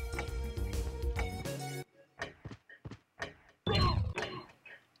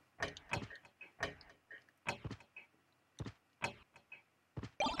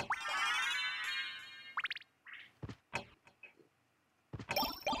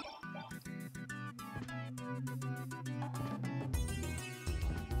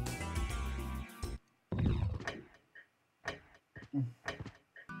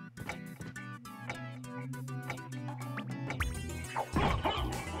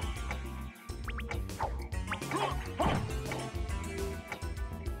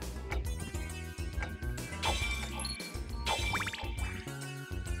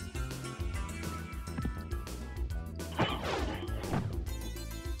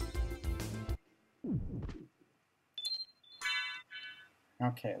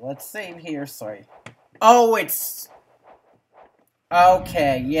 Okay, let's save here, sorry. Oh, it's...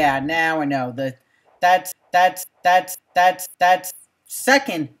 Okay, yeah, now I know. That's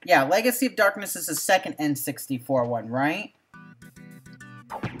second... Yeah, Legacy of Darkness is the second N64 one, right?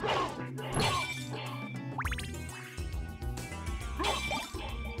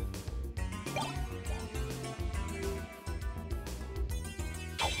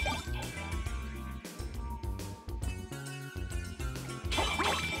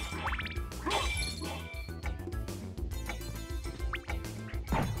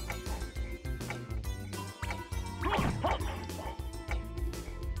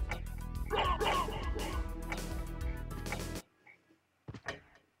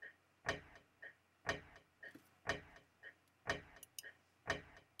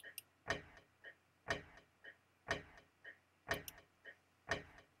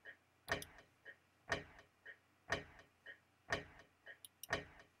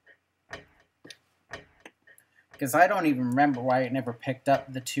 Because I don't even remember why I never picked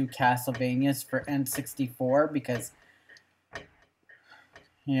up the two Castlevanias for N64, because...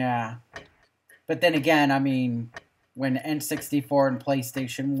 Yeah. But then again, I mean, when N64 and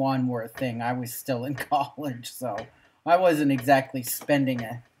PlayStation 1 were a thing, I was still in college, so I wasn't exactly spending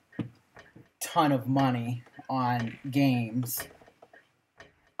a ton of money on games.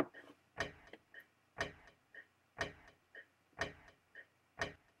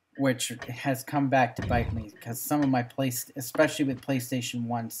 Which has come back to bite me, because some of my especially with PlayStation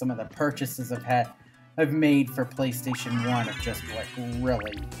 1, some of the purchases I've made for PlayStation 1 have just like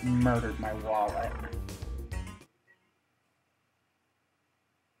really murdered my wallet.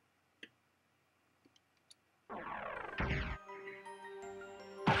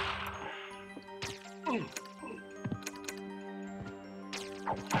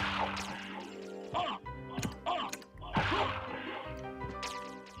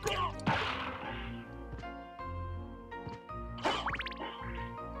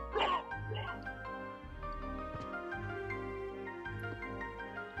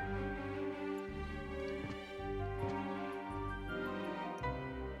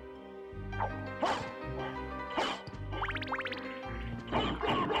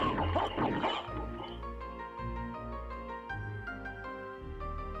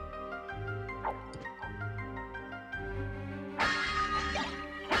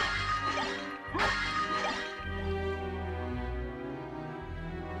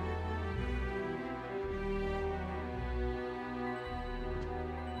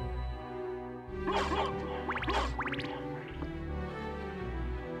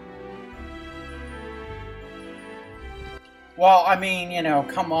 Well, I mean, you know,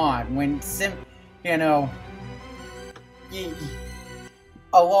 come on. When you know,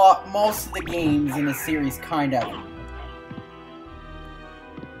 most of the games in the series kind of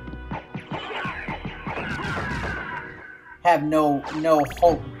have no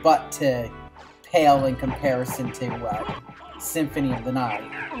hope but to pale in comparison to Symphony of the Night.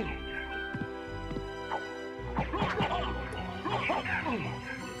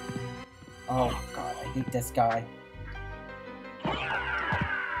 Oh god, I hate this guy.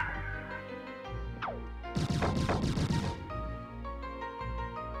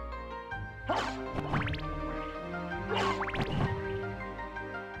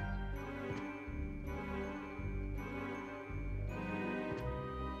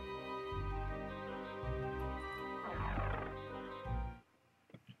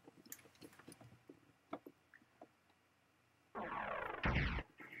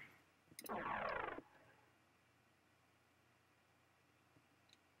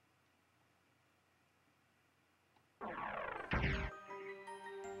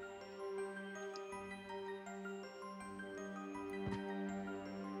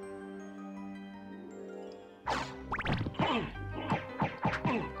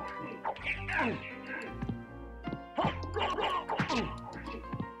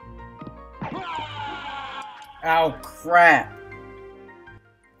 Oh, crap.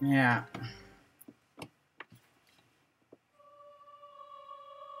 Yeah.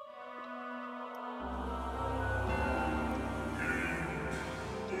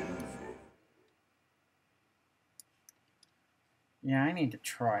 Yeah, I need to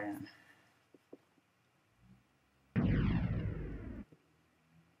try it.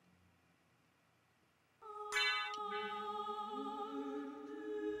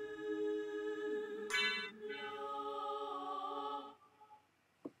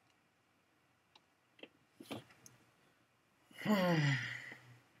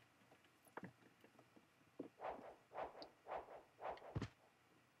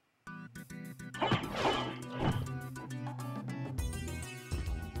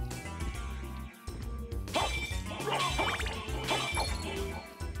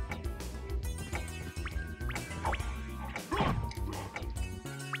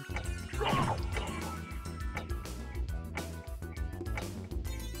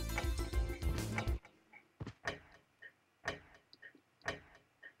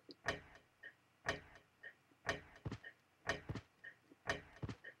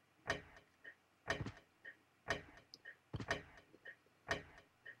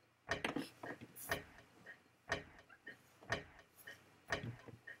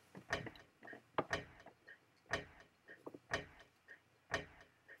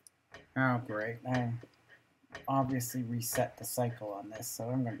 Oh, great. I obviously reset the cycle on this, so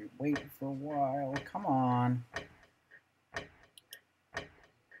I'm going to be waiting for a while. Come on.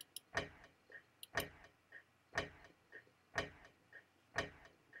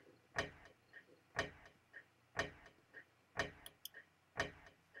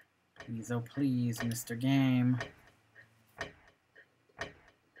 Please, oh please, Mr. Game.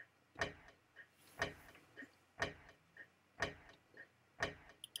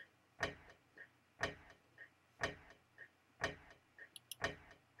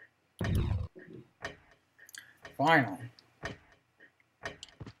 Finally.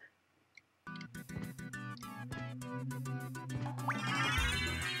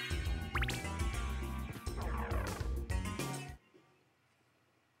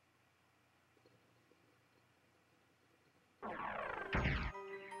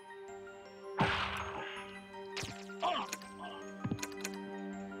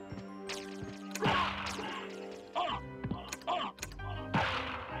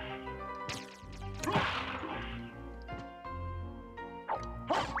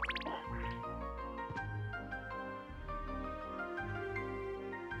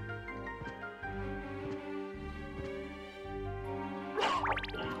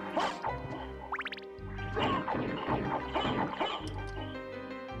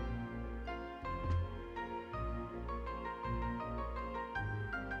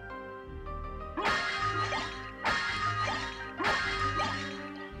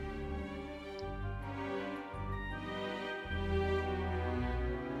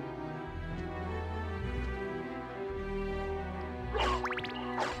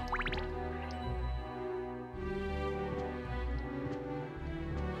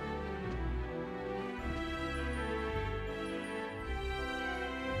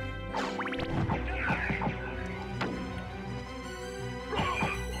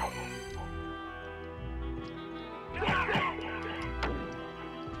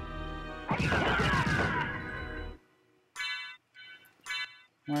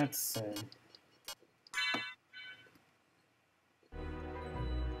 Let's see.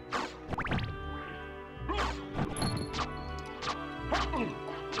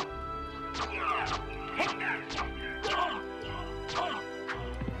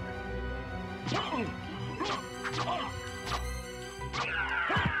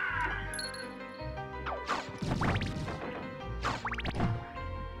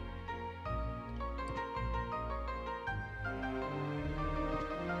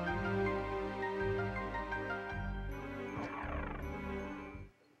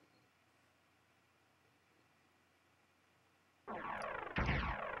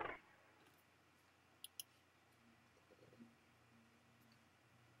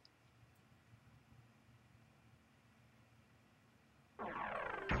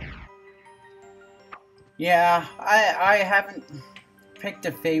 Yeah, I haven't picked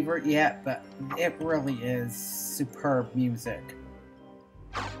a favorite yet, but it really is superb music.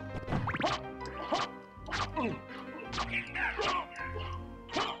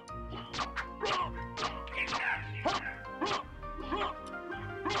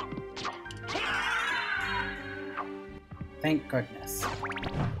 Thank goodness.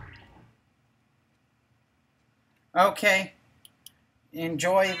 Okay.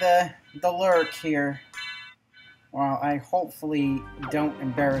 Enjoy the lurk here. While I hopefully don't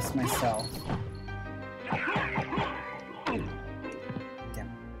embarrass myself. Damn.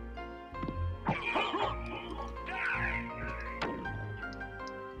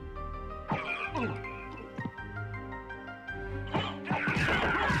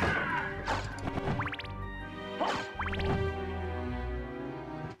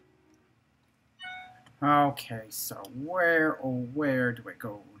 Okay, so where do I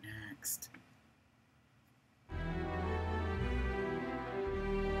go next?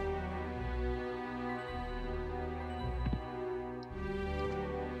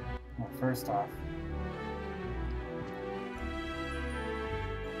 Well, first off,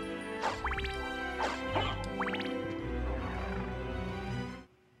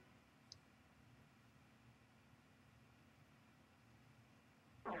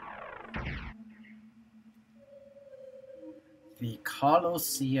 the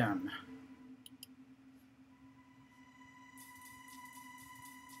Colosseum.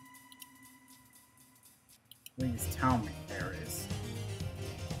 Please tell me there is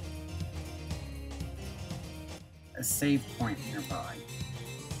a save point nearby.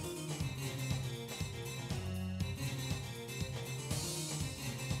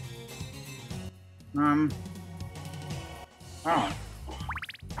 Oh.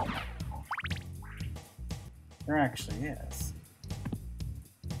 There actually is.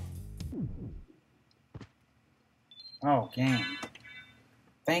 Oh, game.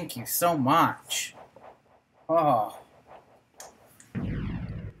 Thank you so much. Oh.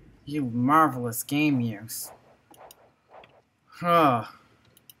 You marvelous game use. Huh.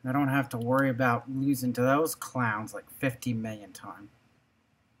 I don't have to worry about losing to those clowns like 50 million times.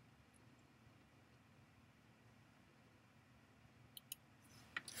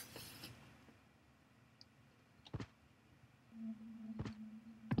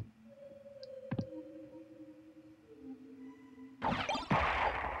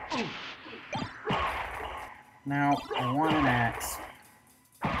 Now, I want an axe.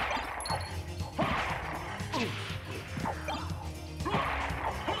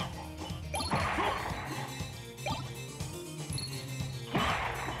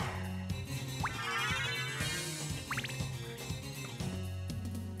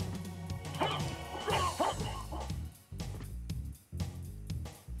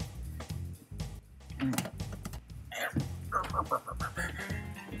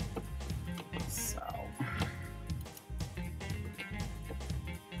 So...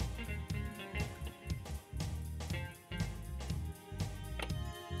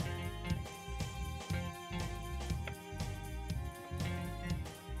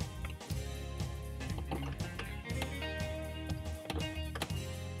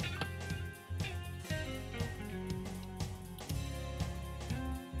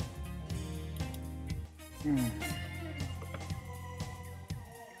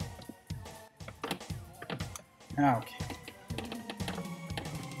 Okay.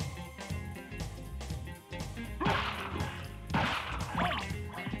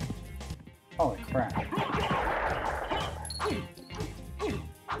 Holy crap.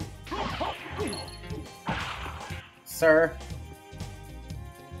 Sir?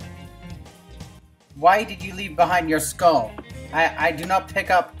 Why did you leave behind your skull? I do not pick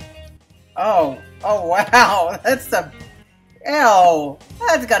up... Oh wow, that's the... Ew,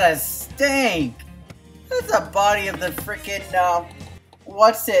 that's gotta stink. That's the body of the frickin',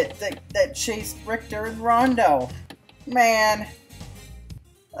 what's it that chased Richter and Rondo? Man,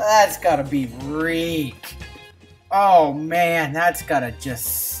 that's gotta be reek. Oh man, that's gotta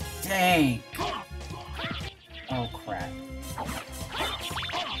just stink. Oh crap.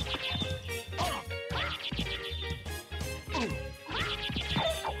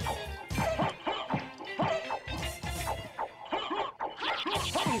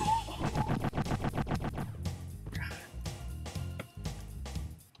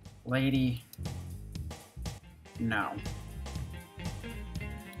 Lady, no.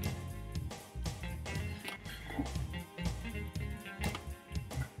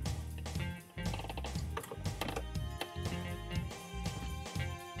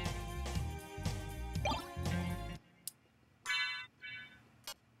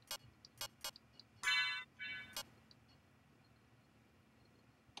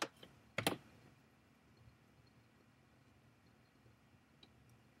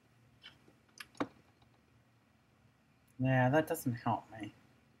 Yeah, that doesn't help me.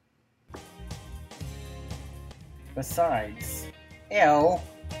 Besides, ew,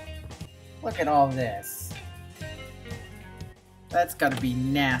 look at all this. That's gotta be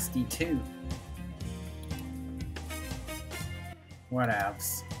nasty too.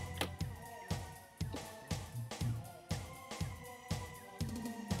 Whatevs.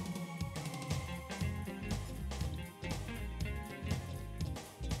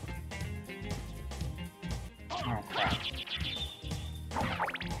 Oh crap.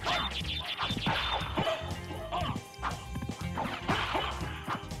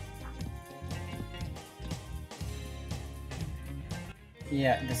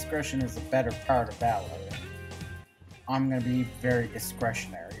 Yeah, discretion is the better part of valor. I'm gonna be very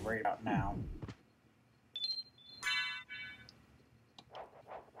discretionary right about now.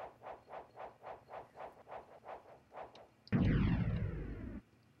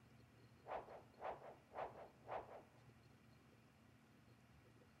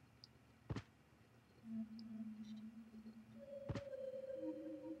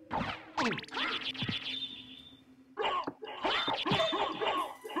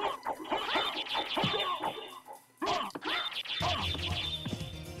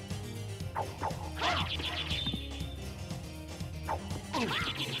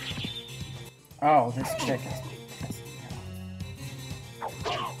 Oh, this chick is pissing me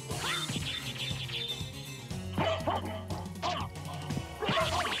off.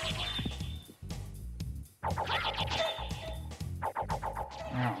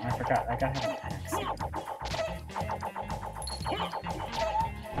 Oh, I forgot. I gotta have an axe.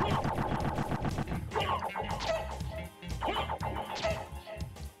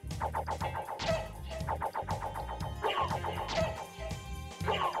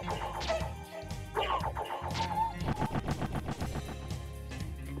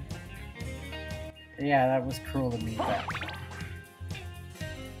 Yeah, that was cruel of me, but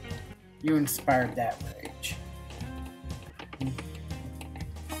you inspired that rage.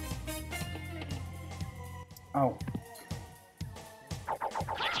 Oh.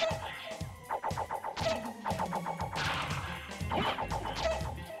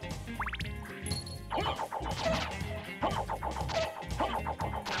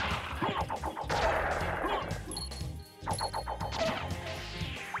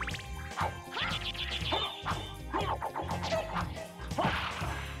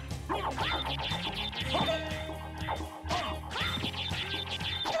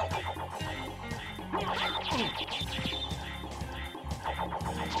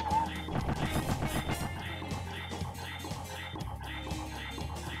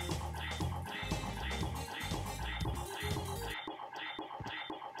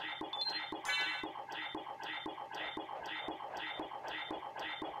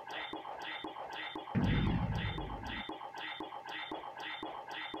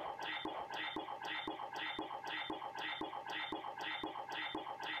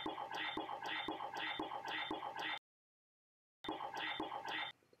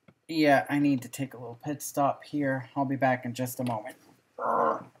 Yeah, I need to take a little pit stop here. I'll be back in just a moment.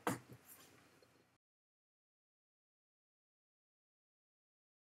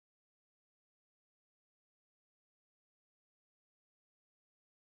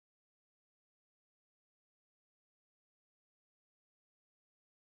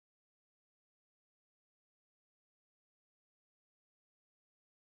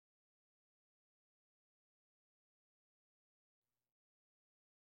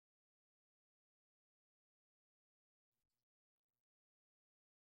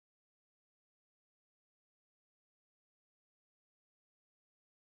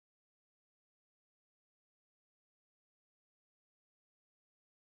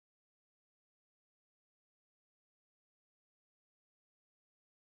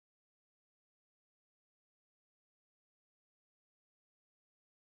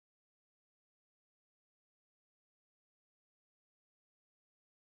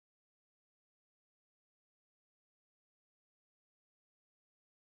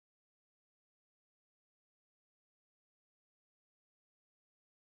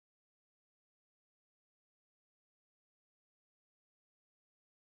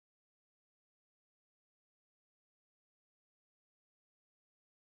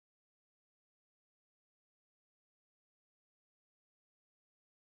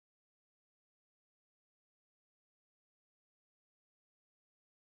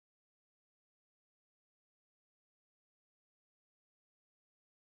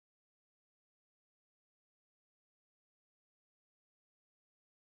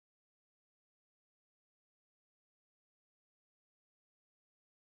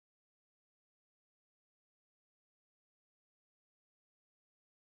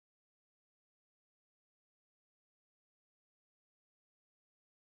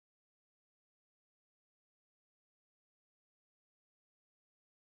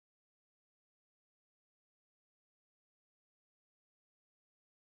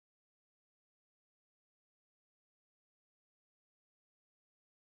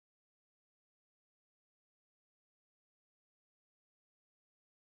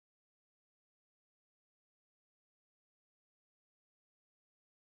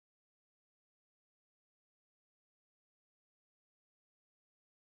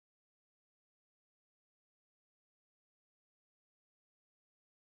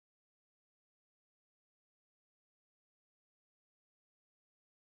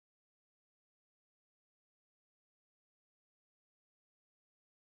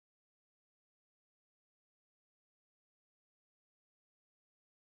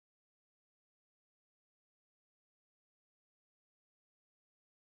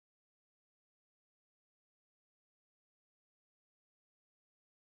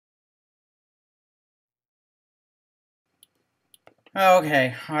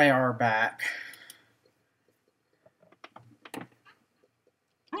 Okay, I are back.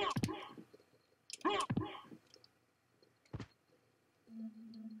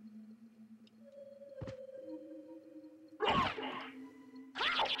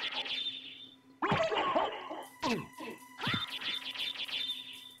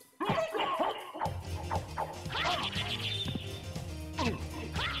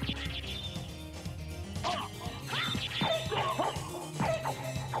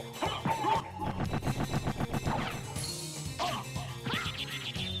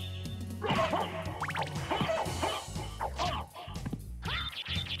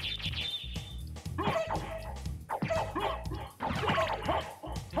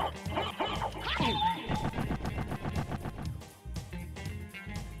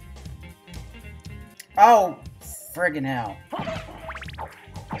 Oh, friggin' hell.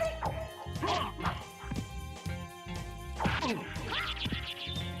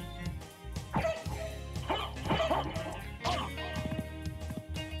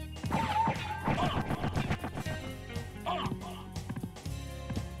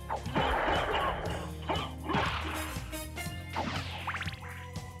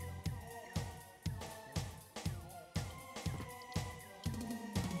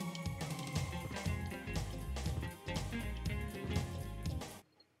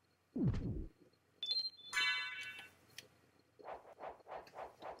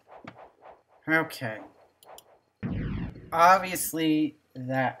 Okay. Obviously,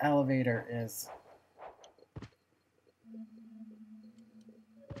 that elevator is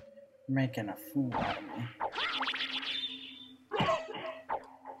making a fool out of me.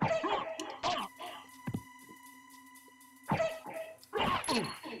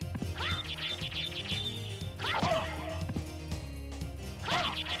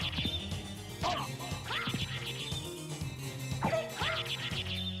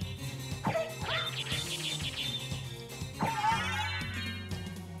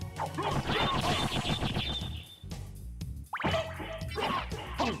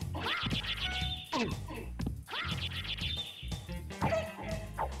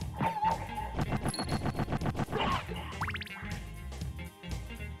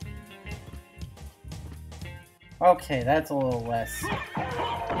 Okay, that's a little less.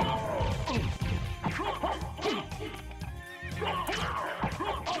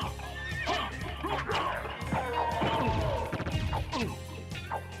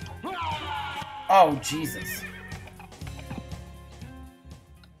 Oh, Jesus.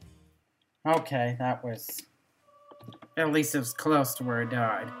 Okay, that was... At least it was close to where I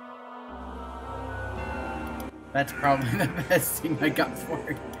died. That's probably the best thing I got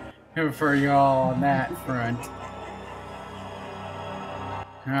for y'all on that front.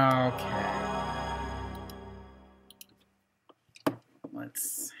 Okay.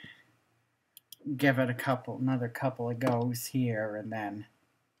 Let's give it another couple of goes here, and then...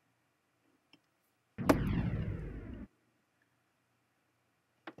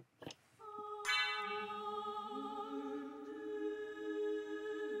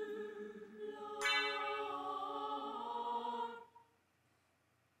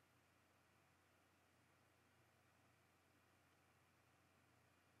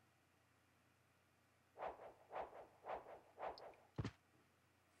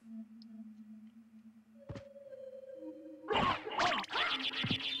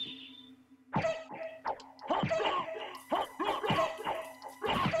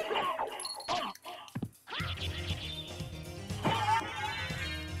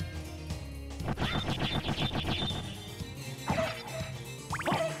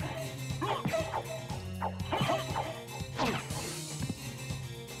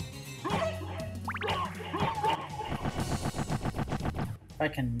 I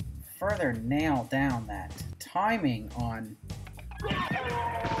can further nail down that timing on...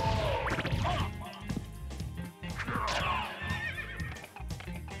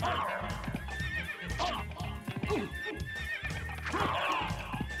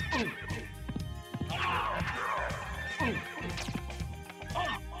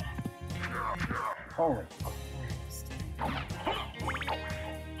 Holy Christ.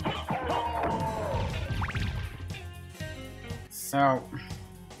 So...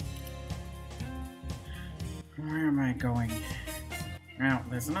 where am I going? Well,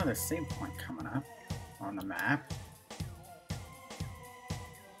 there's another save point coming up on the map.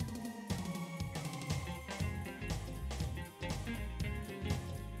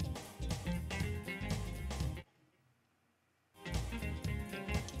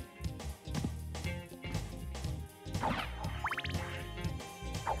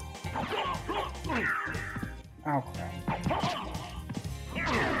 Oh, crap.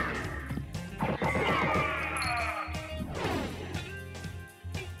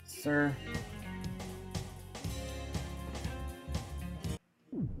 sir.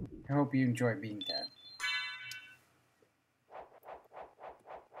 I hope you enjoy being dead.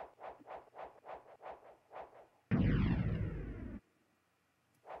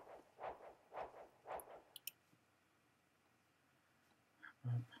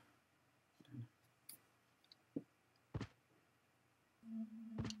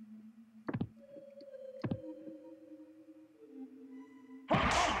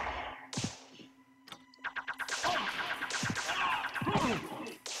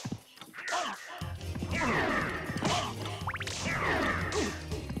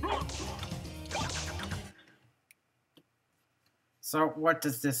 So, what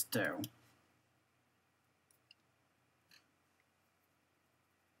does this do?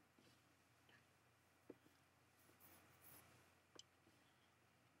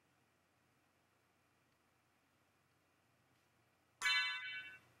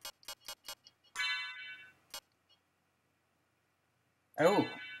 Oh.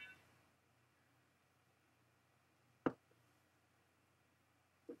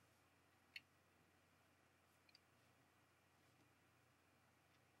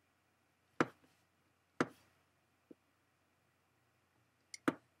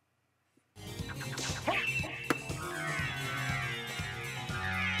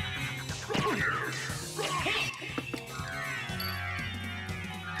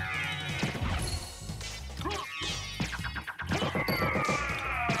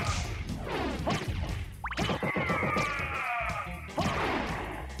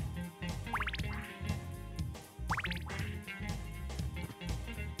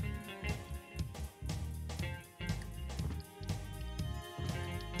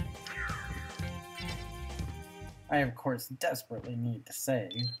 I, of course, desperately need to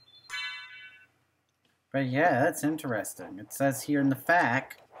save. But yeah, that's interesting. It says here in the FAQ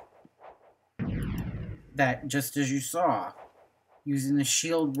that, just as you saw, using the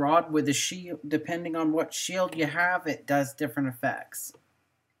shield rod with a shield, depending on what shield you have, it does different effects.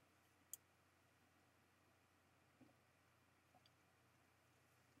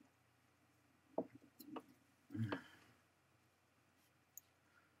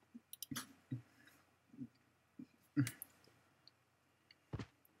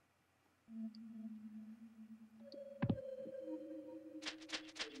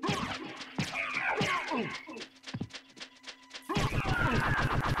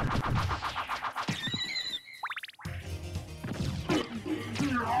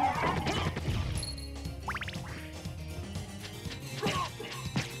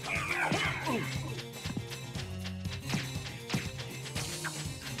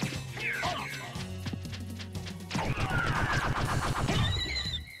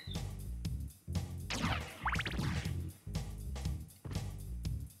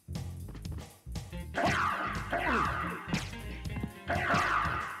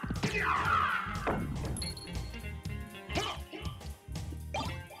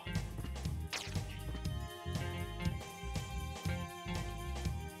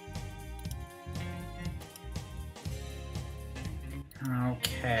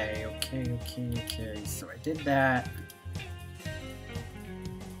 Okay. So I did that.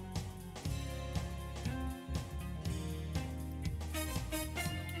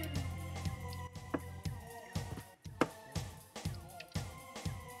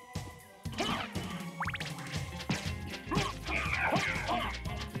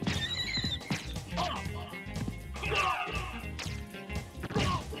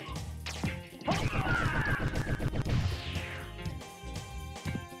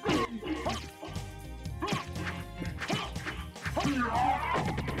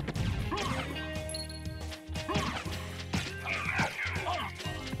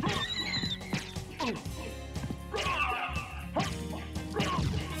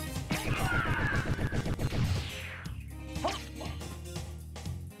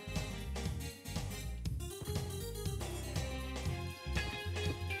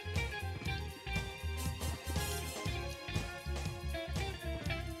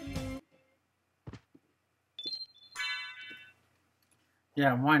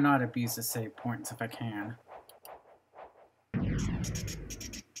 Yeah, why not abuse the save points if I can?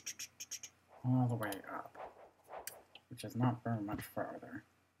 All the way up, which is not very much farther.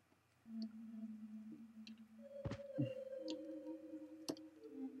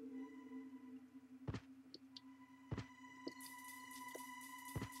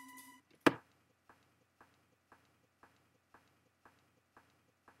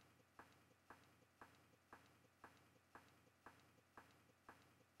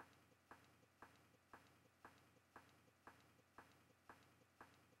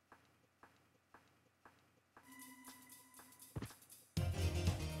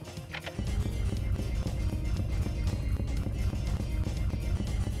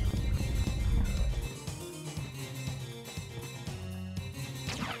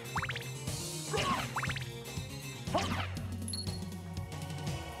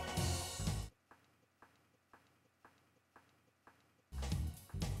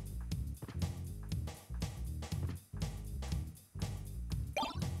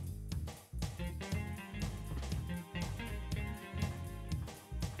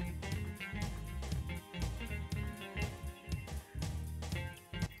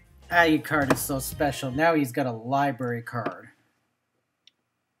 Alucard is so special. Now he's got a library card.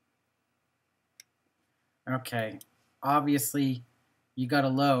 Okay. Obviously, you gotta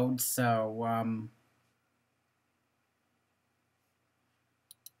load, so,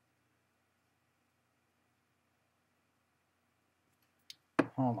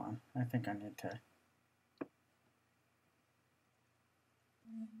 hold on. I think I need to...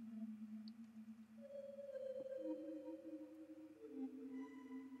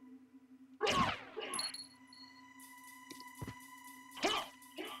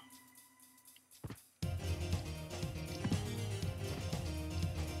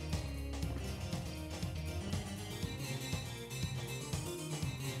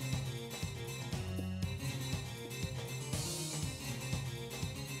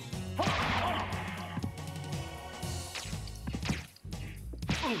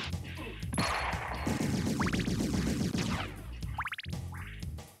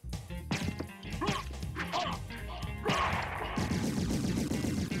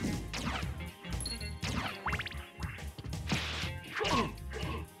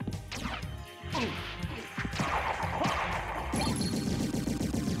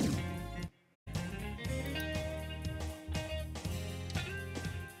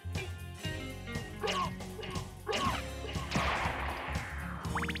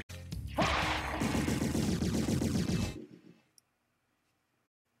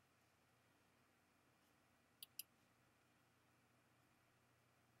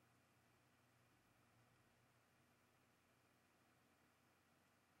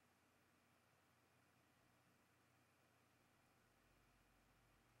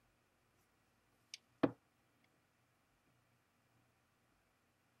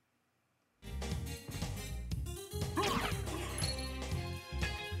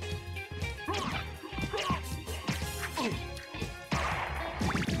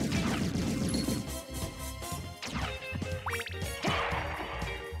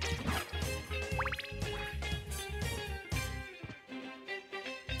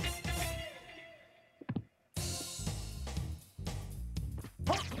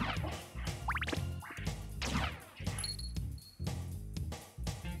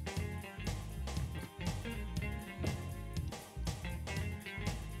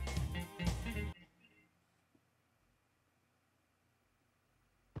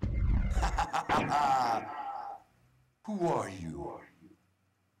 Who are you?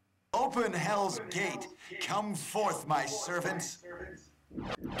 Open Hell's Gate! Come forth, my servants!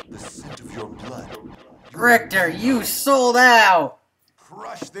 The scent of your blood. Richter, you sold out!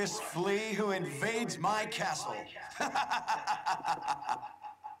 Crush this flea who invades my castle!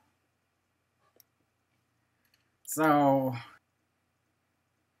 So...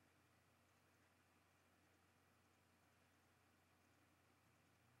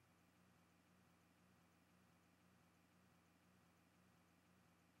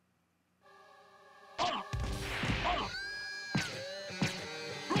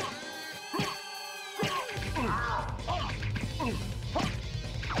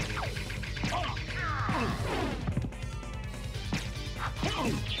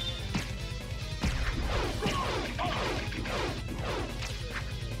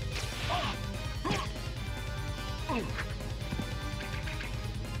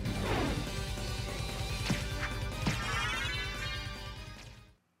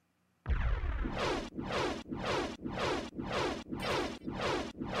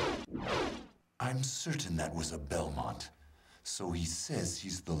 I'm certain that was a Belmont. So he says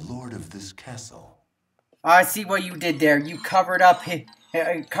he's the lord of this castle. I see what you did there. You covered up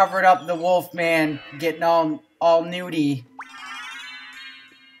the Wolfman getting all nudie.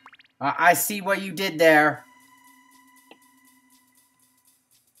 I see what you did there.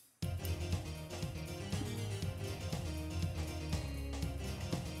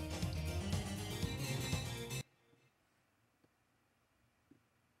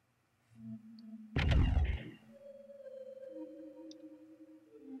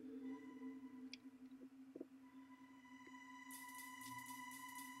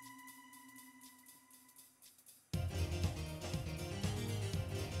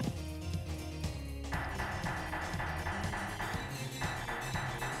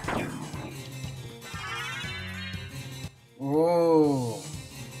 Ooh.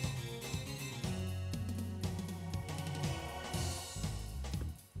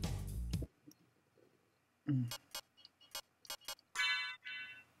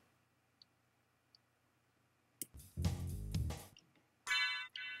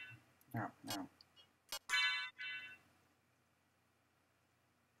 No, no.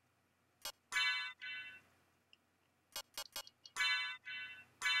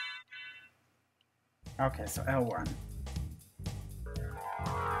 Okay, so L1.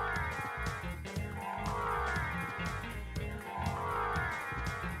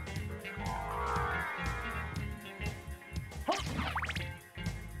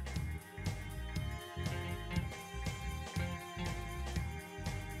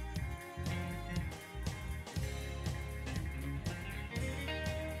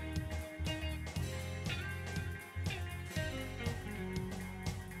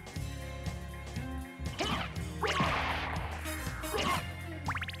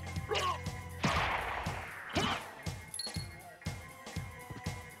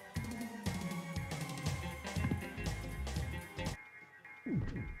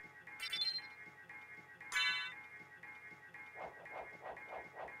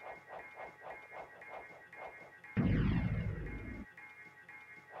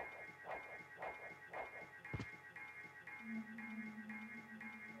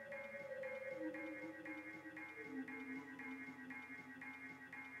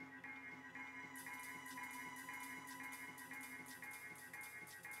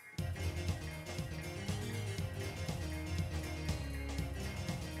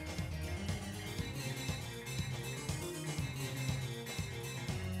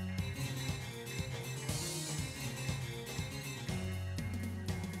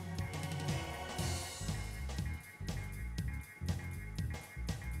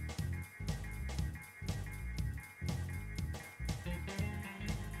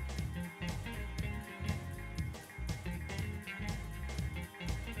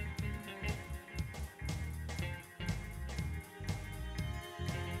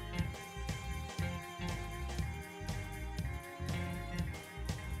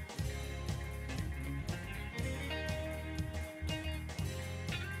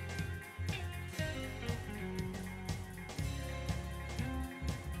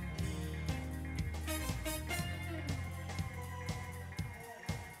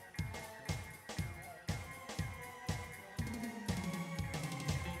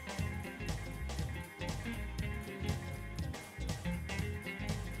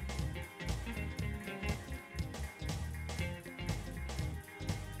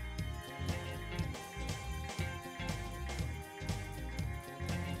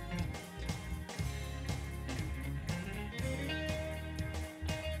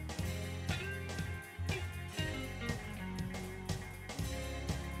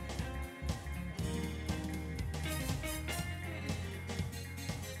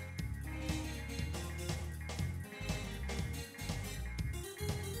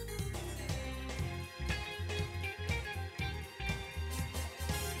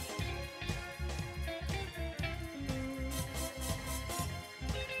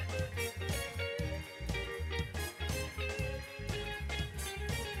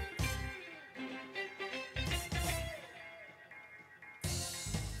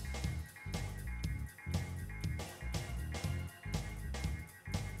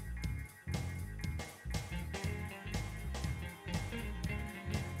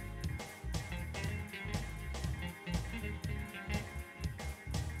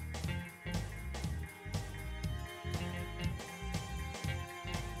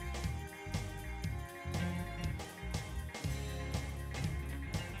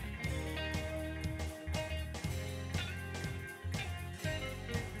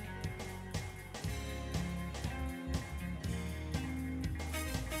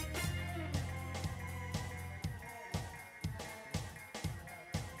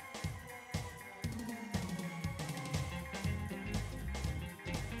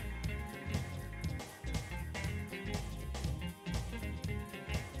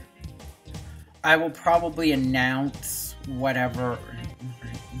 I will probably announce whatever,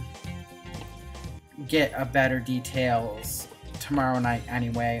 get a better details tomorrow night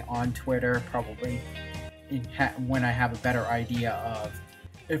anyway on Twitter, probably when I have a better idea of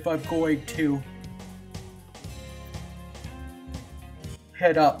if I'm going to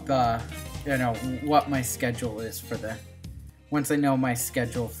hit up what my schedule is for once I know my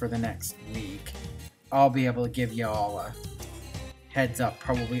schedule for the next week, I'll be able to give you all a heads up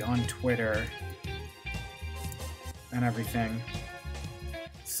probably on Twitter and everything.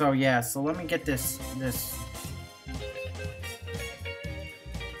 So yeah, so let me get this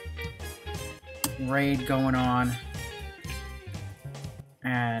raid going on,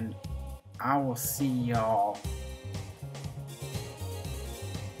 and I will see y'all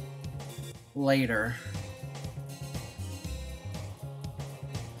later.